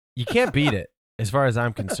 you can't beat it as far as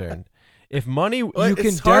I'm concerned. If money, Well, You can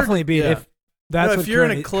it's hard- definitely beat yeah. it. That's No, what if you're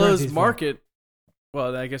in a currency's closed for. market,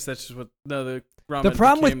 well, I guess that's just what. No, the ramen The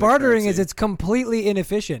problem with became the bartering is currency. it's completely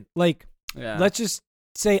inefficient. Like, Yeah. let's just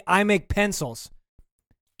say I make pencils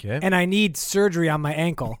okay, and I need surgery on my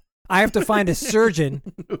ankle. I have to find a surgeon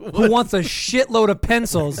who wants a shitload of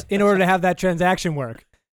pencils in order to have that transaction work,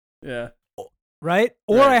 Yeah. right?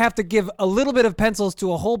 Or Right. I have to give a little bit of pencils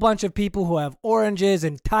to a whole bunch of people who have oranges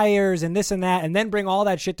and tires and this and that, and then bring all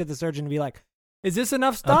that shit to the surgeon and be like, is this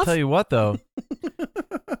enough I'll stuff? tell you what though.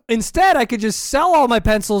 Instead, I could just sell all my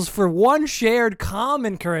pencils for one shared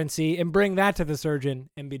common currency and bring that to the surgeon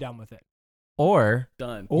and be done with it. Or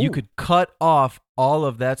Done. Oh. you could cut off all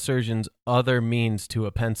of that surgeon's other means to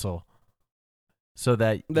a pencil, so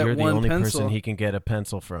that That you're the one only pencil. person he can get a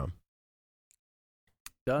pencil from.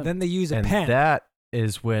 Done. Then they use a And pen. that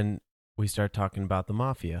is when we start talking about the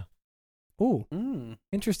mafia. Ooh, Mm.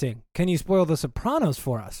 interesting. Can you spoil The Sopranos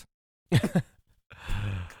for us?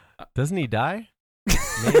 Doesn't he die?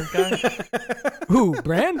 Main guy? Who,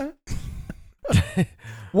 Bran?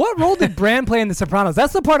 What role did Bran play in The Sopranos?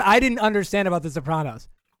 That's the part I didn't understand about The Sopranos.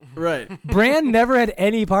 Right. Bran never had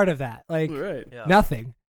any part of that. Like Right. Yeah.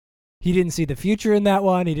 nothing. He didn't see the future in that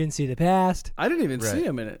one. He didn't see the past. I didn't even Right. see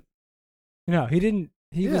him in it. No, he didn't.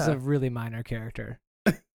 He was Yeah. a really minor character.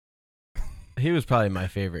 He was probably my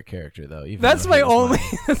favorite character, though. Even That's though my he was only.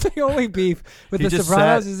 mine. That's my only beef with He The just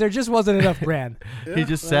Sopranos sat- is there just wasn't enough Bran. He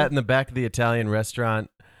just sat in the back of the Italian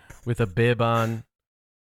restaurant with a bib on.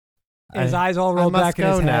 His eyes all rolled back in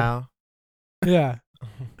his head. now. Yeah.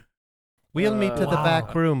 Wheel me to the Wow.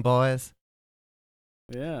 back room, boys.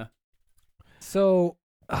 Yeah. So,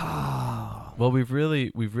 Well, we've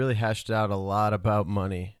really hashed out a lot about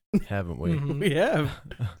money, haven't we? Mhm. We have.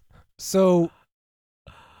 So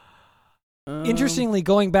Um, interestingly,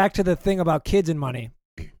 going back to the thing about kids and money,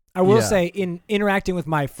 I will Yeah. say in interacting with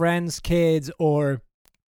my friends' kids or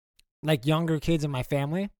like younger kids in my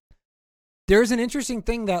family, there's an interesting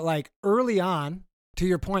thing that like early on, to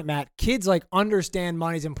your point, Matt, kids like understand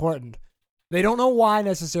money's important. They don't know why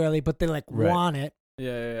necessarily, but they like Right. want it.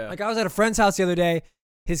 Yeah. Like I was at a friend's house the other day.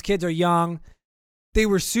 His kids are young. They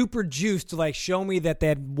were super juiced to like show me that they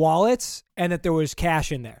had wallets and that there was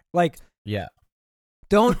cash in there. Like Yeah.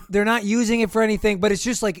 they're not using it for anything, but it's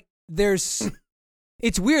just like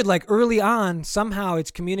it's weird. Like early on, somehow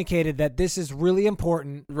it's communicated that this is really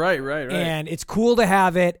important Right. and it's cool to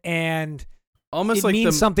have it and Almost it like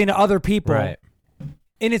means something to other people. Right.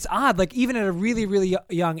 And it's odd, like even at a really, really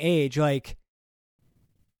young age, like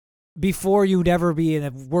before you'd ever be in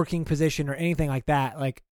a working position or anything like that,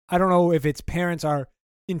 like I don't know if its parents are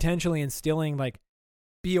intentionally instilling like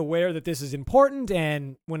be aware that this is important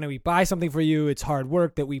and when we buy something for you, it's hard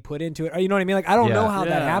work that we put into it. Or, you know what I mean? Like I don't Yeah. know how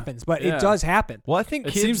that Yeah. happens, but Yeah. it does happen. Well, I think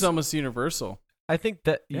It kids, seems almost universal. I think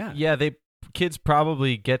that Yeah. kids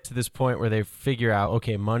probably get to this point where they figure out,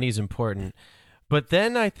 okay, money's important. But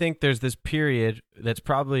then I think there's this period that's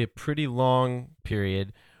probably a pretty long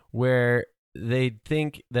period where they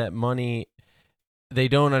think that money, they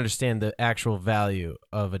don't understand the actual value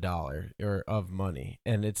of a dollar or of money.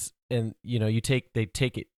 And they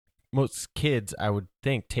take it, most kids, I would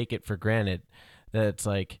think, take it for granted that it's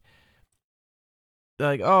like,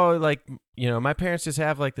 oh, like, my parents just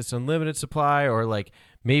have like this unlimited supply, or like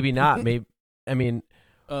maybe not, maybe, I mean,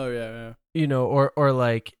 Oh yeah. or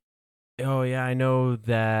like, oh yeah, I know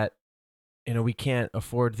that, we can't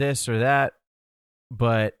afford this or that,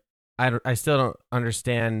 but I still don't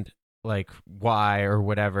understand like why or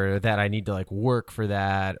whatever, that I need to like work for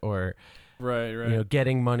that, or, Right.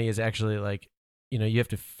 getting money is actually like, you have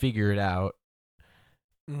to figure it out.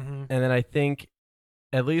 Mm-hmm. And then I think,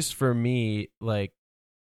 at least for me, like,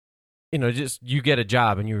 just you get a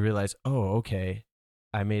job and you realize, oh, okay,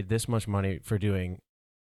 I made this much money for doing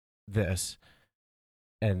this,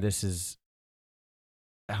 and this is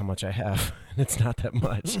how much I have. It's not that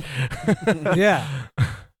much. Yeah.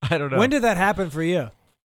 I don't know. When did that happen for you?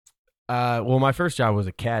 Well, my first job was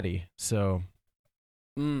a caddy, so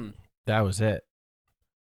Mm. that was it.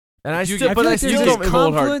 And I You still, get- but feel I like still there's don't. this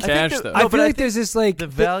cold hard confluence. cash I think though. that- I No, but feel I like there's this like the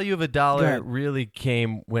value of a Go dollar ahead. really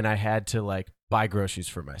came when I had to like buy groceries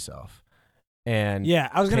for myself. And Yeah,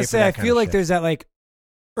 I was pay gonna for say that I kind feel of like shit. there's that like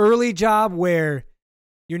early job where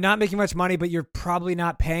you're not making much money, but you're probably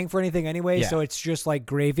not paying for anything anyway, Yeah. so it's just like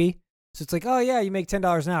gravy. So it's like, oh yeah, you make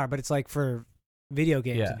 $10 an hour, but it's like for video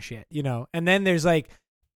games Yeah. and shit, And then there's like,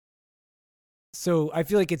 so I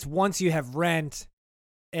feel like it's once you have rent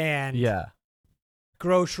and yeah,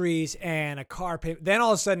 groceries and a car payment, then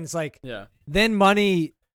all of a sudden it's like, Yeah. then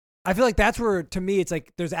money. I feel like that's where, to me, it's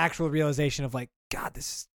like there's actual realization of like, God, this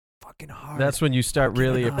is fucking hard. that's when you start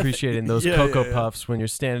really enough. appreciating those Yeah, Cocoa yeah. Puffs, when you're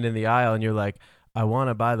standing in the aisle and you're like, I want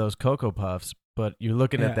to buy those Cocoa Puffs, but you're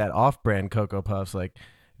looking Yeah. at that off-brand Cocoa Puffs like,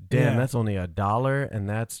 damn, Yeah. that's only $1 and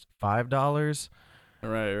that's $5.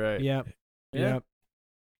 Right. Yep. Yeah. Yep.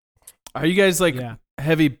 Are you guys like Yeah.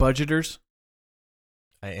 heavy budgeters?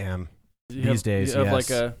 I am. You These days, you have yes.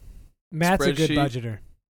 like a. Matt's a good Spreadsheet. budgeter.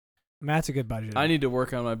 Matt's a good budgeter. I need to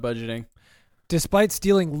work on my budgeting. Despite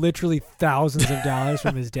stealing literally thousands of dollars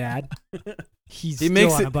from his dad, he's He still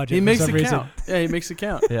makes on it. a budget. He for makes some it reason. count. Yeah, he makes it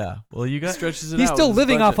count. Yeah. Well, you He got. stretches it He's out still with his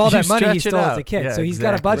living budget. off all You that money he stretch it stole as a out. kid, Yeah, so he's got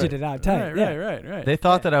a exactly. budget it out tight. Right. They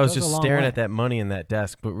thought that I was goes a just long staring way. at that money in that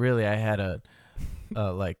desk, but really I had a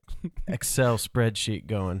like Excel spreadsheet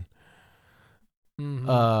going. Mhm.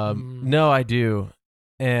 Mhm. No, I do,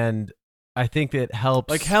 and I think that helps.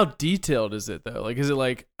 Like, how detailed is it though? Like, is it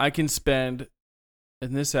like I can spend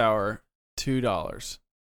in this hour $2?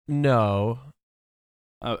 No,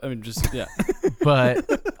 I mean, just yeah. but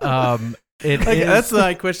it Like, is, that's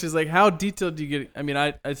my question. Is like, how detailed do you get? I mean,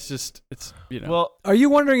 it's well. Are you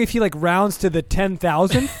wondering if he like rounds to the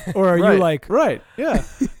 10,000, or are right, you like, right? Yeah.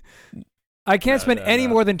 I can't spend any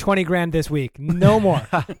more than 20 grand this week. No more.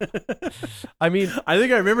 I mean, I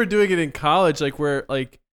think I remember doing it in college, like where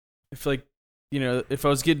like if like if I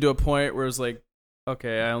was getting to a point where it was like,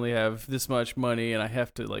 okay, I only have this much money and I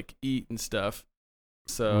have to like eat and stuff.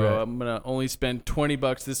 So Right. I'm gonna only spend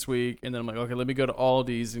 $20 this week, and then I'm like, okay, let me go to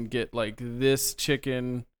Aldi's and get like this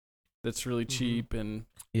chicken that's really cheap. And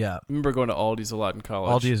yeah, I remember going to Aldi's a lot in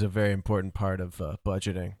college. Aldi is a very important part of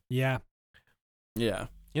budgeting. Yeah. Yeah.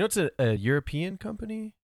 You know, it's a European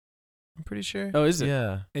company. I'm pretty sure. Oh, is it?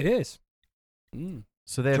 Yeah. It is. Mm.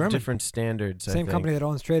 So they have German. different standards. I Same think. company that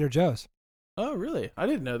owns Trader Joe's. Oh, really? I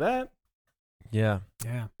didn't know that. Yeah.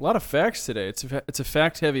 Yeah. A lot of facts today. It's a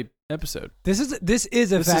fact-heavy episode. This is a This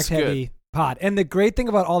is fact-heavy pod. And the great thing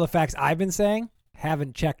about all the facts I've been saying,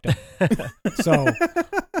 haven't checked them. So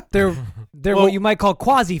they're Well- what you might call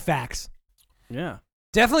quasi-facts. Yeah.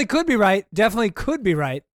 Definitely could be right. Definitely could be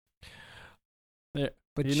right. Yeah.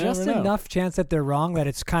 But You just never know. enough chance that they're wrong that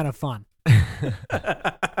it's kind of fun.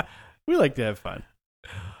 We like to have fun.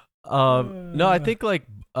 No, I think like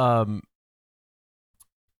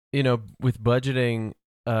with budgeting,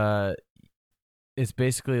 it's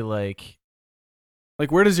basically like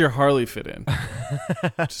Like, where does your Harley fit in?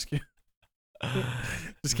 Just kidding.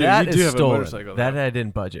 Just kidding. that You is do have stolen. a motorcycle. That though. I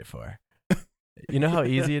didn't budget for. You know how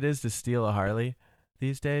easy it is to steal a Harley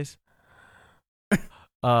these days?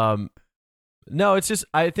 No, it's just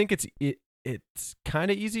I think it's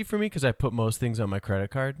kind of easy for me because I put most things on my credit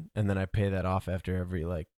card and then I pay that off after every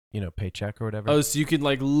paycheck or whatever. Oh, so you can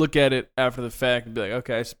like look at it after the fact and be like,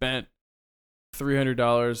 okay, I spent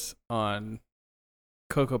 $300 on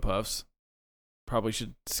Cocoa Puffs. Probably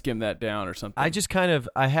should skim that down or something. I just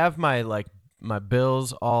I have my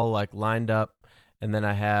bills all like lined up, and then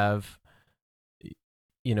I have,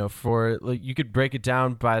 for like you could break it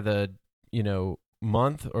down by the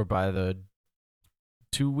month or by the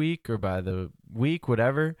 2 week or by the week,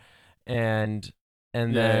 whatever, and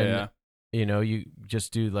then you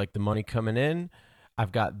just do like the money coming in.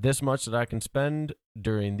 I've got this much that I can spend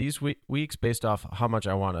during these weeks based off how much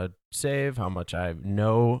I want to save, how much I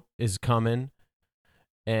know is coming.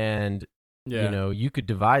 And you could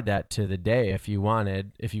divide that to the day if you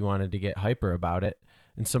wanted to get hyper about it,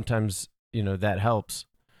 and sometimes that helps.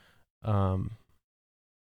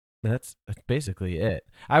 That's basically it.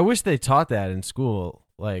 I wish they taught that in school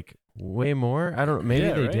like way more. I don't know, maybe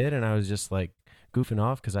they right? did, and I was just like goofing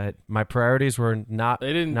off because my priorities were not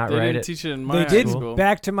They didn't. not They right didn't at- teach it in my They high didn't. school.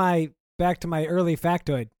 Back to my early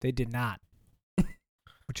factoid. They did not.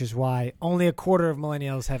 Which is why only a quarter of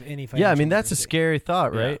millennials have any financial Yeah, I mean that's a literacy. scary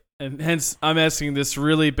thought, right? Yeah. And hence, I'm asking this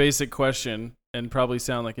really basic question, and probably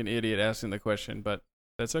sound like an idiot asking the question, but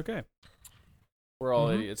that's okay. We're all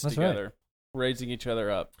Mhm. idiots That's right. together, raising each other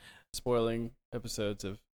up, spoiling episodes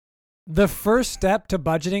of. The first step to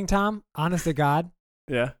budgeting, Tom, honest to God,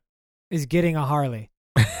 Yeah. is getting a Harley.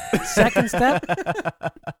 Second step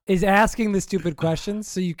is asking the stupid questions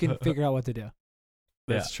so you can figure out what to do.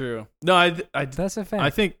 That's true. No, I That's a fact. I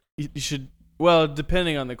think you should. Well,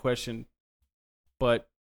 depending on the question, but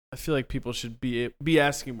I feel like people should be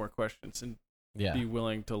asking more questions and Yeah. be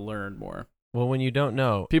willing to learn more. Well, when you don't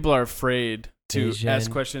know People are afraid to Asian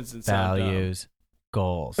ask questions and sound values,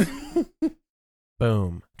 goals, dumb.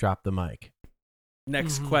 boom, drop the mic.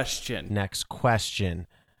 Next Mhm. question. Next question.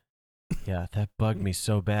 Yeah, that bugged me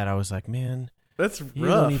so bad. I was like, man, That's you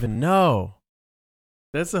rough. don't even know.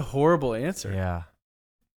 That's a horrible answer. Yeah.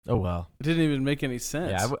 Oh well. It didn't even make any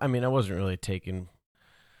sense. Yeah. I mean, I wasn't taking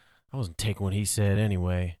what he said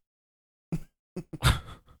anyway.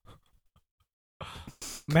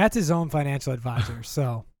 Matt's his own financial advisor,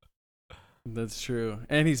 so. That's true.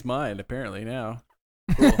 And he's mine, apparently, now.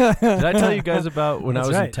 Did I tell you guys about when I That's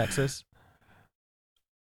was in right. Texas?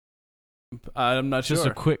 I'm not Just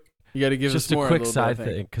sure. a quick, You got to give just us more. a quick little bit, I side think.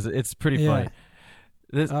 thing because it's pretty Yeah. funny.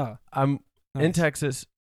 This, Oh, I'm in nice. Texas.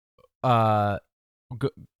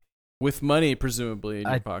 With money, presumably, in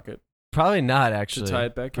your pocket. Probably not actually. To tie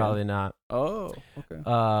it back Probably in. not. Oh, okay.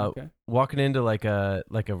 Okay. Walking into like a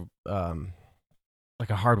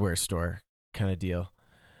hardware store kind of deal,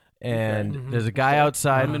 and Mhm. there's a guy Okay.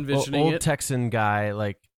 outside, I'm envisioning old it. Texan guy,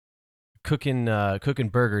 like cooking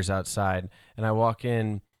burgers outside, and I walk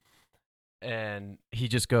in, and he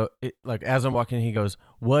just as I'm walking in, he goes,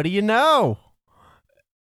 "What do you know?"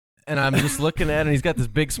 And I'm just looking at him, and he's got this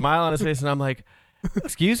big smile on his face, and I'm like,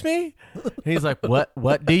 "Excuse me?" And he's like,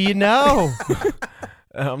 What do you know?"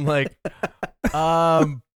 And I'm like,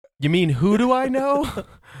 "You mean who do I know?"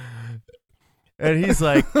 And he's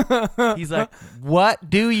like, "What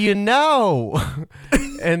do you know?"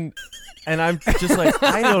 And I'm just like,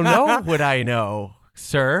 "I don't know what I know,"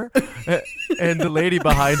 sir? And the lady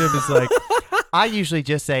behind him is like, I usually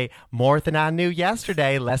just say more than I knew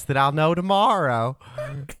yesterday, less than I'll know tomorrow.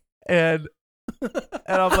 And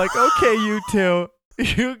I'm like, okay, you two,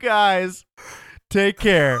 you guys, take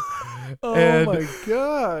care. Oh And my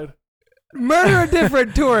god. Murder a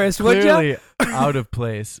different tourist, would you? clearly out of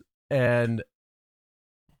place. And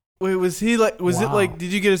Wait, was he like? Was it Wow. like?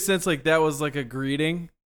 Did you get a sense like that was like a greeting,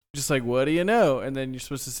 just like what do you know? And then you're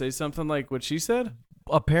supposed to say something like what she said.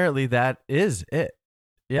 apparently that is it.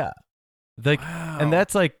 Yeah. Like, Wow. and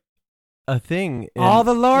that's like a thing. in- All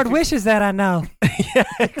the Lord wishes that I know, yeah,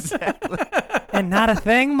 exactly. and not a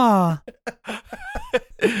thing more.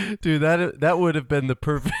 Dude, that would have been the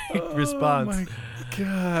perfect response. Oh my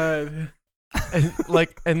god.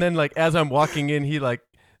 And then as I'm walking in, he like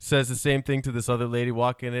says the same thing to this other lady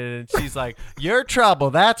walking in, and she's like, "You're trouble.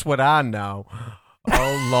 That's what I know."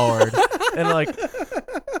 Oh Lord. And like,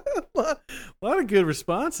 a lot of good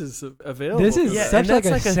responses available. This is Yeah, such and like that's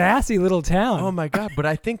a like a- sassy little town. oh my God. But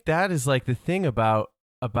I think that is like the thing about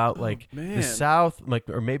like man. the South, like,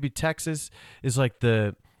 or maybe Texas, is like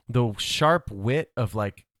the sharp wit of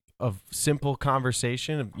like of simple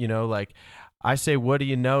conversation. You know, like I say, "What do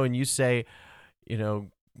you know?" and you say, you know,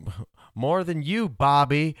 "More than you,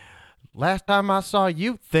 Bobby. Last time I saw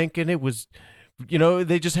you thinking it was," you know,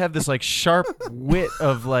 they just have this like sharp wit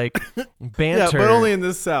of like banter. Yeah, but only in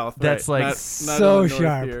the South. That's right? like not so in the North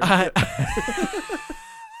sharp. here.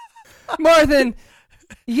 More than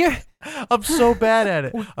you're. I'm so bad at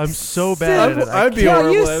it. I'm so bad at it. I'd be Tell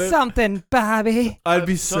you horrible at it. something, Bobby. I'd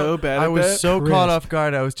be so bad at I was that. so Crisp. caught off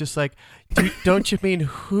guard. I was just like, don't you mean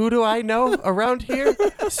who do I know around here,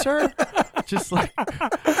 sir? Just like,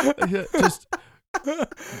 just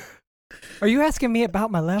Are you asking me about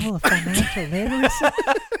my level of financial literacy?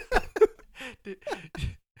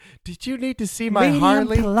 did you need to see my Medium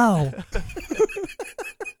Harley? to low.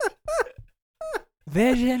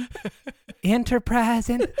 Vision,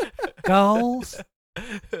 enterprising, goals.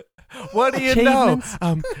 What do you know?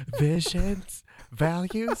 Achievements. Visions,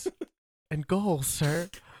 values, and goals, sir.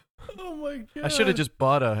 Oh my god. I should have just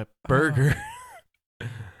bought a burger. Yeah,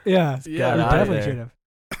 Yeah, you got right. out of definitely there. should have.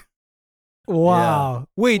 Wow.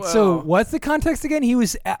 Wait, so Wow. what's the context again? He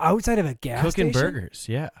was outside of a gas Cooking station? burgers,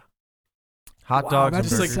 yeah. Hot Wow, dogs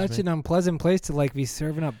that's and just burgers. such an unpleasant place to like be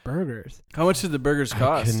serving up burgers. How much did the burgers I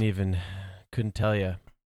cost? couldn't tell you.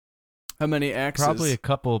 How many axes? Probably a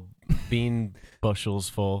couple bean bushels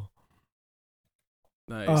full.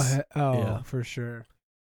 Nice. Yeah. For sure.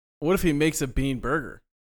 What if he makes a bean burger?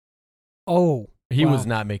 Oh, He wow. was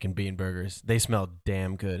not making bean burgers. They smelled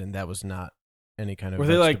damn good, and that was not any kind of Were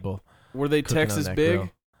they, like, vegetable. Were they cooking on Texas that big? grill.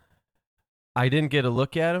 I didn't get a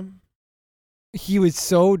look at him. He was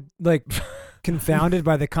so like confounded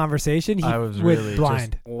by the conversation. He I was went really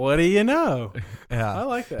blind. What do you know? I Yeah.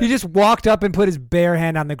 like that. He just walked up and put his bare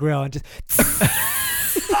hand on the grill and just.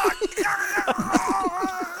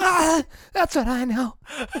 That's what I know.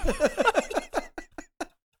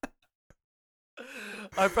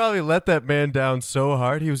 I probably let that man down so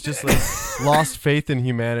hard. He was just like lost faith in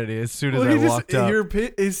humanity as soon as Well, I he just- walked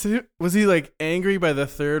up. was he like angry by the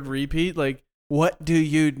third repeat? Like, what do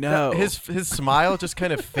you know? His smile just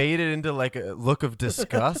kind of faded into like a look of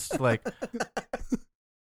disgust. Like,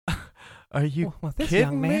 are you Well, this kidding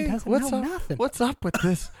young man me? doesn't What's know up? nothing. What's up with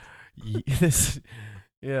this? This,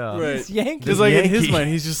 yeah, Right. This Yankee. Because like in his Yankee. mind,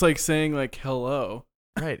 he's just like saying like hello,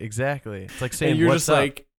 right, exactly. It's like saying and you're what's just up?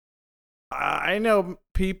 like, I know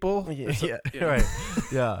people. Yeah, right.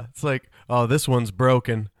 Yeah, it's like, oh, this one's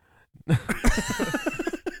broken.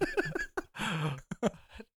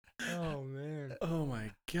 Oh man, Oh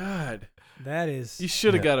my god! that is. You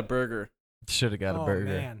should have Yeah. got a burger. Should have got a burger.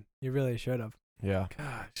 Man, you really should have. Yeah.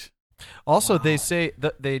 Gosh. Also, Wow. they say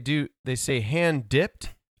that they say hand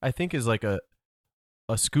dipped. I think is like a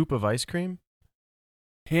scoop of ice cream.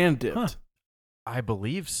 Hand dipped. Huh. I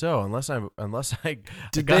believe so, unless I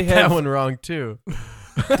Did got they that have? one wrong too.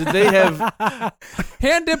 Did they have?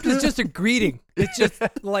 Hand dipped is just a greeting. It's just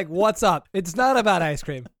like, what's up? It's not about ice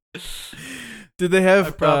cream. Did they have?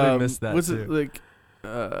 I probably missed that, What's too. it like?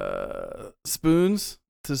 Spoons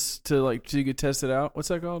to like so you could test it out. What's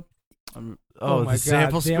that called? Oh, my the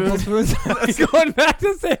sample God. Sample spoon. spoons. Going back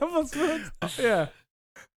to sample spoons. Yeah.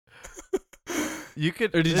 You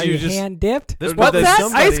could. Or did Are you you just- hand dipped? This What's probably that?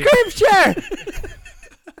 somebody- Ice cream? Sure.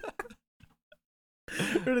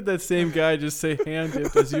 Or did that same guy just say hand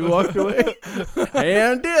dipped as you walked away?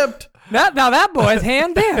 Hand dipped. Now that boy's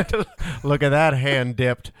hand dipped. Look at that hand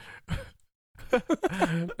dipped.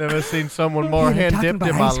 Never seen someone more Hey, they're hand talking dipped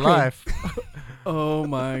in about my ice cream. life. Oh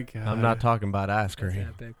my god. I'm not talking about ice That's cream.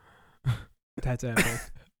 epic. That's epic.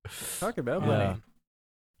 talking about Yeah. money.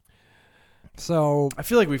 So I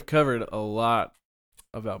feel like we've covered a lot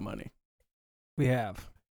about money. we have.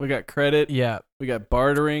 We got credit. Yeah. We got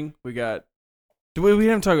bartering. We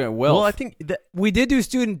haven't talked about wealth. Well, I think that We did do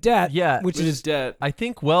student debt. Yeah, which Which is is debt. I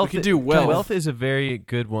think wealth. We could do wealth. Wealth is a very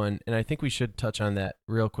good one, and I think we should touch on that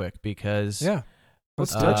real quick because yeah.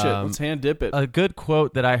 Let's touch it. Let's hand dip it. a good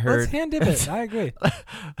quote that I heard. Let's hand dip it. I agree.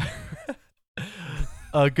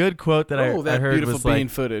 A good quote that I that heard beautiful was bean like,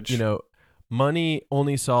 footage. money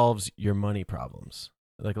only solves your money problems.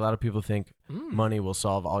 Like a lot of people think money will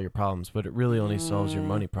solve all your problems, but it really only solves your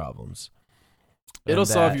money problems. It'll And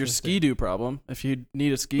solve that- your ski-doo problem if you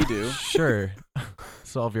need a ski-doo. Sure.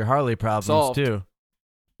 Solve your Harley problems Solved. too.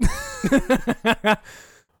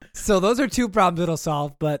 So those are two problems it'll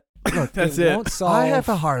solve, but look, That's it it. won't solve. I have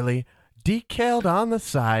a Harley decaled on the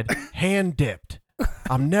side, hand dipped.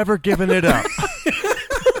 I'm never giving it up.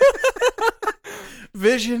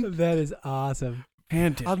 Vision. That is awesome.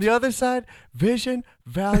 Hand dip. On the other side, vision,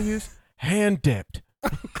 values, hand dipped.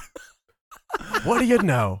 What do you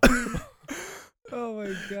know? Oh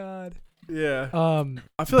my god. Yeah.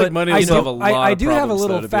 I feel but like money I will solve do- a lot I of do have a problems,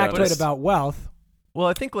 little though, to be factoid honest. about wealth. Well,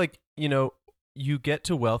 I think you get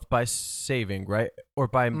to wealth by saving, right? Or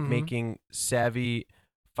by Mhm. making savvy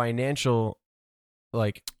financial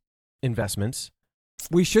investments.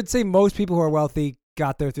 We should say most people who are wealthy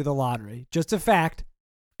got there through the lottery. Just a fact.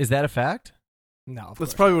 Is that a fact? No. Of That's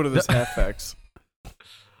course. probably one of those half facts.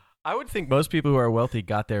 I would think most people who are wealthy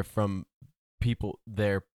got there from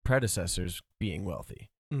their predecessors being wealthy.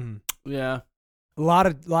 Mhm. Yeah. A lot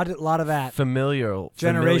of that. Generational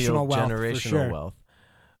Generational wealth, for sure. wealth.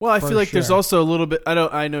 Well, I For feel like there's sure. also a little bit.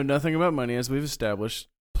 I know nothing about money, as we've established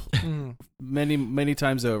Mhm. many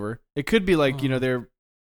times over. It could be like Uh-huh. they're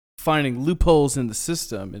finding loopholes in the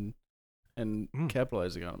system and Mm.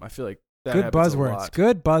 capitalizing on them. I feel like that Good happens a buzzwords. lot.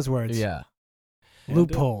 Good buzzwords. Yeah. And,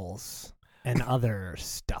 Loopholes and other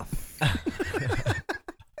stuff.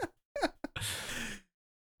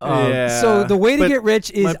 Yeah. So the way to But get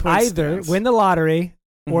rich my is point either stands. win the lottery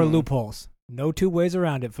or Mhm. loopholes. No two ways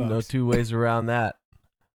around it, folks. No two ways around that.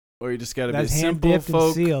 Or you just got to be That's hand simple dipped and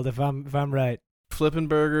folk, sealed. If I'm right. flipping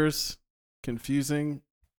burgers, confusing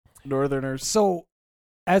Northerners. So,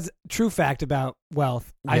 as true fact about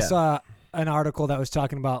wealth, I Yeah. saw an article that was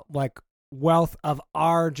talking about wealth of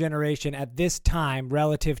our generation at this time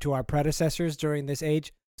relative to our predecessors during this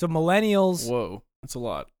age. So millennials Whoa, that's a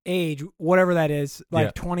lot. age, whatever that is,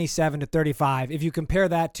 Yeah. 27 to 35. If you compare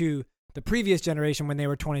that to the previous generation when they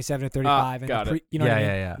were 27 to 35, got it. you know what I mean?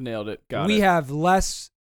 Yeah. Nailed it. Got We it. have less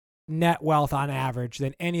net wealth on average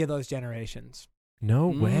than any of those generations. No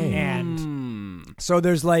way. And- Mm. So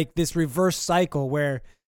there's this reverse cycle where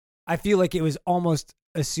I feel like it was almost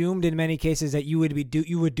assumed in many cases that you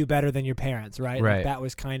would do better than your parents, right? Right. That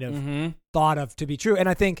was kind of Mhm. thought of to be true. And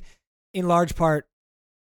I think in large part,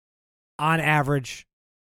 on average,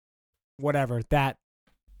 whatever, that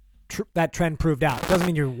trend proved out. Doesn't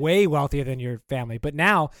mean you're way wealthier than your family, but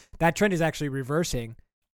now that trend is actually reversing.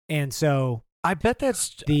 And so I bet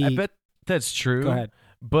that's true. go ahead.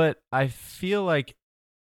 But I feel like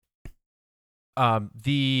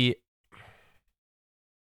the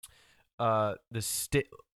state.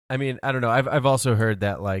 I mean, I don't know. I've also heard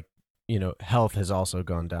that health has also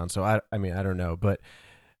gone down. So I don't know, but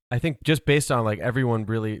I think just based on everyone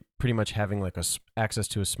really pretty much having access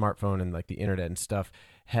to a smartphone and the internet and stuff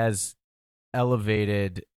has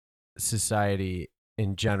elevated society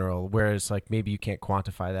in general. Whereas maybe you can't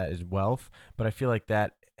quantify that as wealth, but I feel like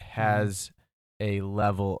that has a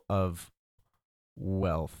level of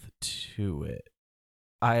wealth to it.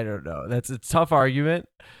 I don't know. That's a tough argument,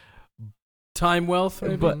 Time wealth,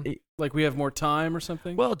 maybe? but Like we have more time or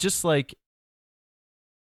something? well, just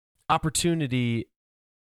opportunity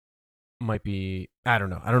might be. I don't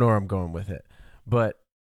know. I don't know where I'm going with it, but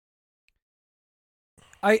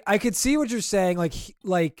I could see what you're saying.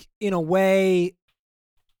 Like in a way,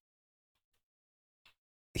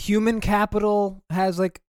 human capital has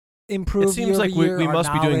improved. it seems year like over year. we Our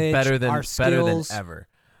must be doing knowledge, better than our skills, ever.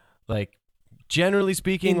 Generally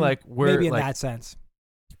speaking, in- we're maybe in that sense.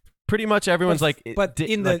 pretty much everyone's But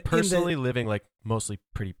in the- personally living mostly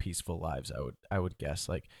pretty peaceful lives. I would guess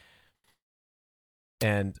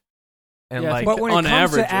and Yeah, I think But when on it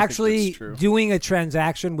comes average, I to think actually that's true. doing a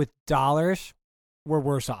transaction with dollars, we're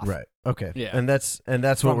worse off. right, okay, Yeah. and that's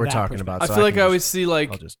what From we're that talking perspective. about. I so feel like can I always just- see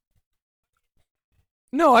I'll just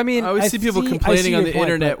No, I mean, I always see people complaining on the your point,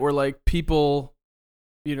 internet but- where people,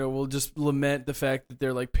 will just lament the fact that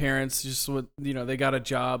their parents just they got a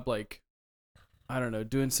job I don't know,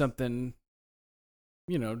 doing something,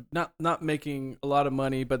 not making a lot of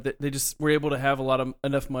money, but they just were able to have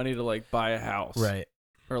enough money to buy a house, right.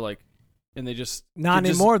 or and they just Not they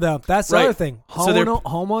just- anymore though. That's the Right. other thing. So they're-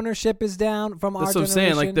 Home ownership is down from our That's what I'm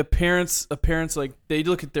generation. saying. Like the parents like they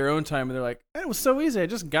look at their own time and they're like, it was so easy. I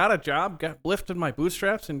just got a job, lifted my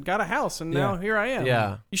bootstraps, and got a house, and now here I am.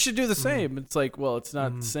 Yeah. You should do the same. It's like, well, it's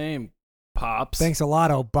not the same, pops. Thanks a lot,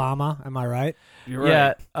 Obama. Am I right? You're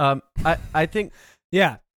right. Yeah. I think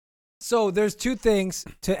Yeah. So there's two things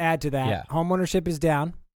to add to that. Yeah. Homeownership is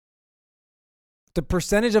down. The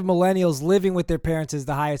percentage of millennials living with their parents is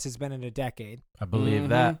the highest it's been in a decade. I believe Mhm.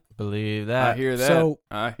 that. Believe I that. hear that. So-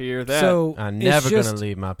 I hear that. So I'm it's never just gonna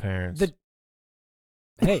leave my parents. the-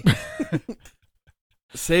 Hey,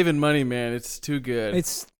 Saving money, man, it's too good.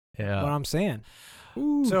 it's yeah. what I'm saying.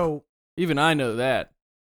 Ooh. So Even I know that.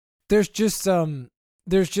 there's just some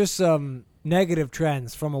negative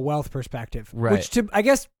trends from a wealth perspective, Right. which I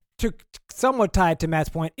guess to somewhat tie it to Matt's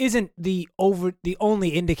point isn't the only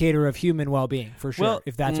indicator of human well-being for sure. Well,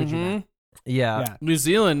 if that's what you meant. yeah. Yeah. New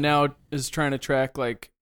Zealand now is trying to track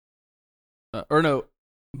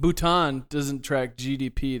Bhutan doesn't track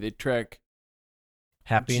GDP. They track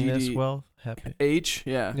Happiness, GD wealth, happy. H.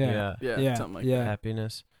 Yeah. Yeah. Yeah. Something like yeah.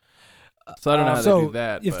 Happiness. that. So I don't know how so they do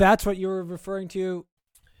that. if but- that's what you were referring to,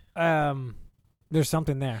 there's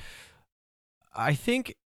something there. I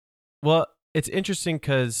think, well, it's interesting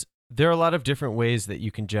because there are a lot of different ways that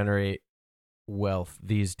you can generate wealth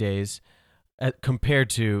these days compared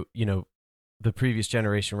to, the previous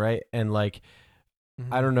generation, right? And like,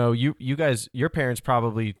 Mm-hmm. I don't know, you guys, your parents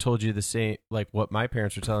probably told you the same, like what my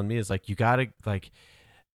parents were telling me is like, you got to like,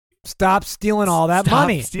 Stop stealing all that stop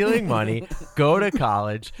money. stealing money, go to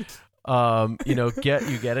college,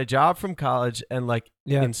 get a job from college. And like,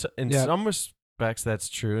 Yeah. in Yeah. some respects that's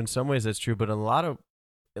true. In some ways that's true, but in a lot of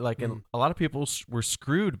a lot of people were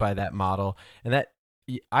screwed by that model, and that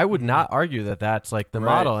I would not argue that that's like the Right,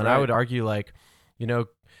 model, and I right. would argue like,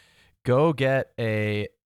 go get a,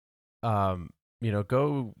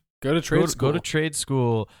 go go to trade school. go to trade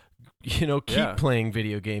school, keep Yeah. playing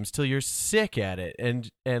video games till you're sick at it, and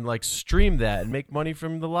like stream that and make money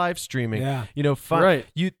from the live streaming. Yeah. Right.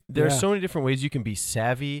 There's Yeah. so many different ways you can be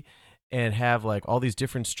savvy and have like all these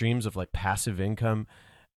different streams of like passive income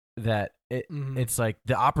that Mhm. it's like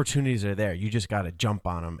the opportunities are there. You just got to jump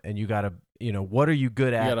on them, and you got to, what are you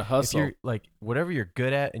good at? You gotta hustle. If you're like whatever you're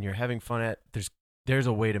good at and you're having fun at, there's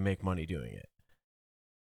a way to make money doing it.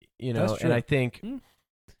 That's true. And I think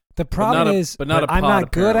The problem not a- is but not a I'm pot,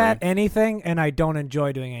 not good at apparently. anything, and I don't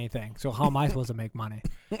enjoy doing anything. So how am I supposed to make money?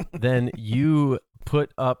 then you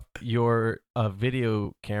put up your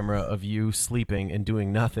video camera of you sleeping and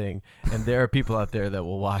doing nothing, and there are people out there that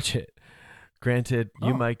will watch it. Granted,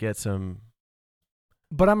 you Oh. might get some.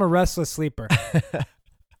 But I'm a restless sleeper.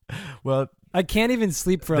 Well, I can't even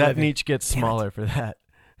sleep for a that living. niche gets Damn it. smaller for that.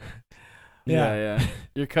 Yeah.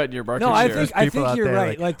 You're cutting your market No, I share. think People out you're there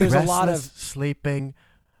right. Like there's a lot of restless, sleeping,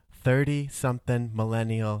 30-something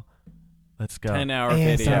millennial. Let's go. 10-hour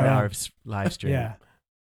ASMR. video. 10-hour live stream. yeah.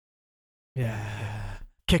 Yeah.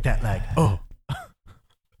 Kick that leg. Oh.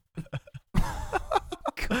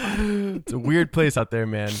 It's a weird place out there,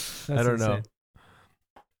 man. I don't know. insane.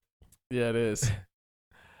 Yeah, it is.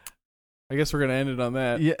 I guess we're gonna end it on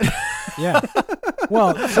that. Yeah. Yeah.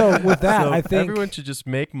 Well, so with that, So I think everyone should just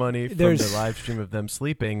make money from the there's- live stream of them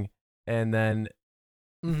sleeping, and then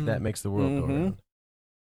Mhm. that makes the world go Mhm. round.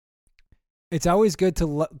 it's always good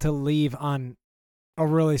to leave on a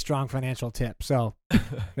really strong financial tip. So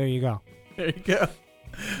there you go. There you go.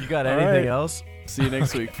 You got All anything right. else? See you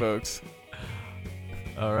next week, folks.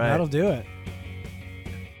 All right. That'll do it.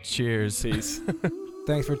 Cheers. Peace.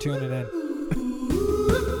 Thanks for tuning in.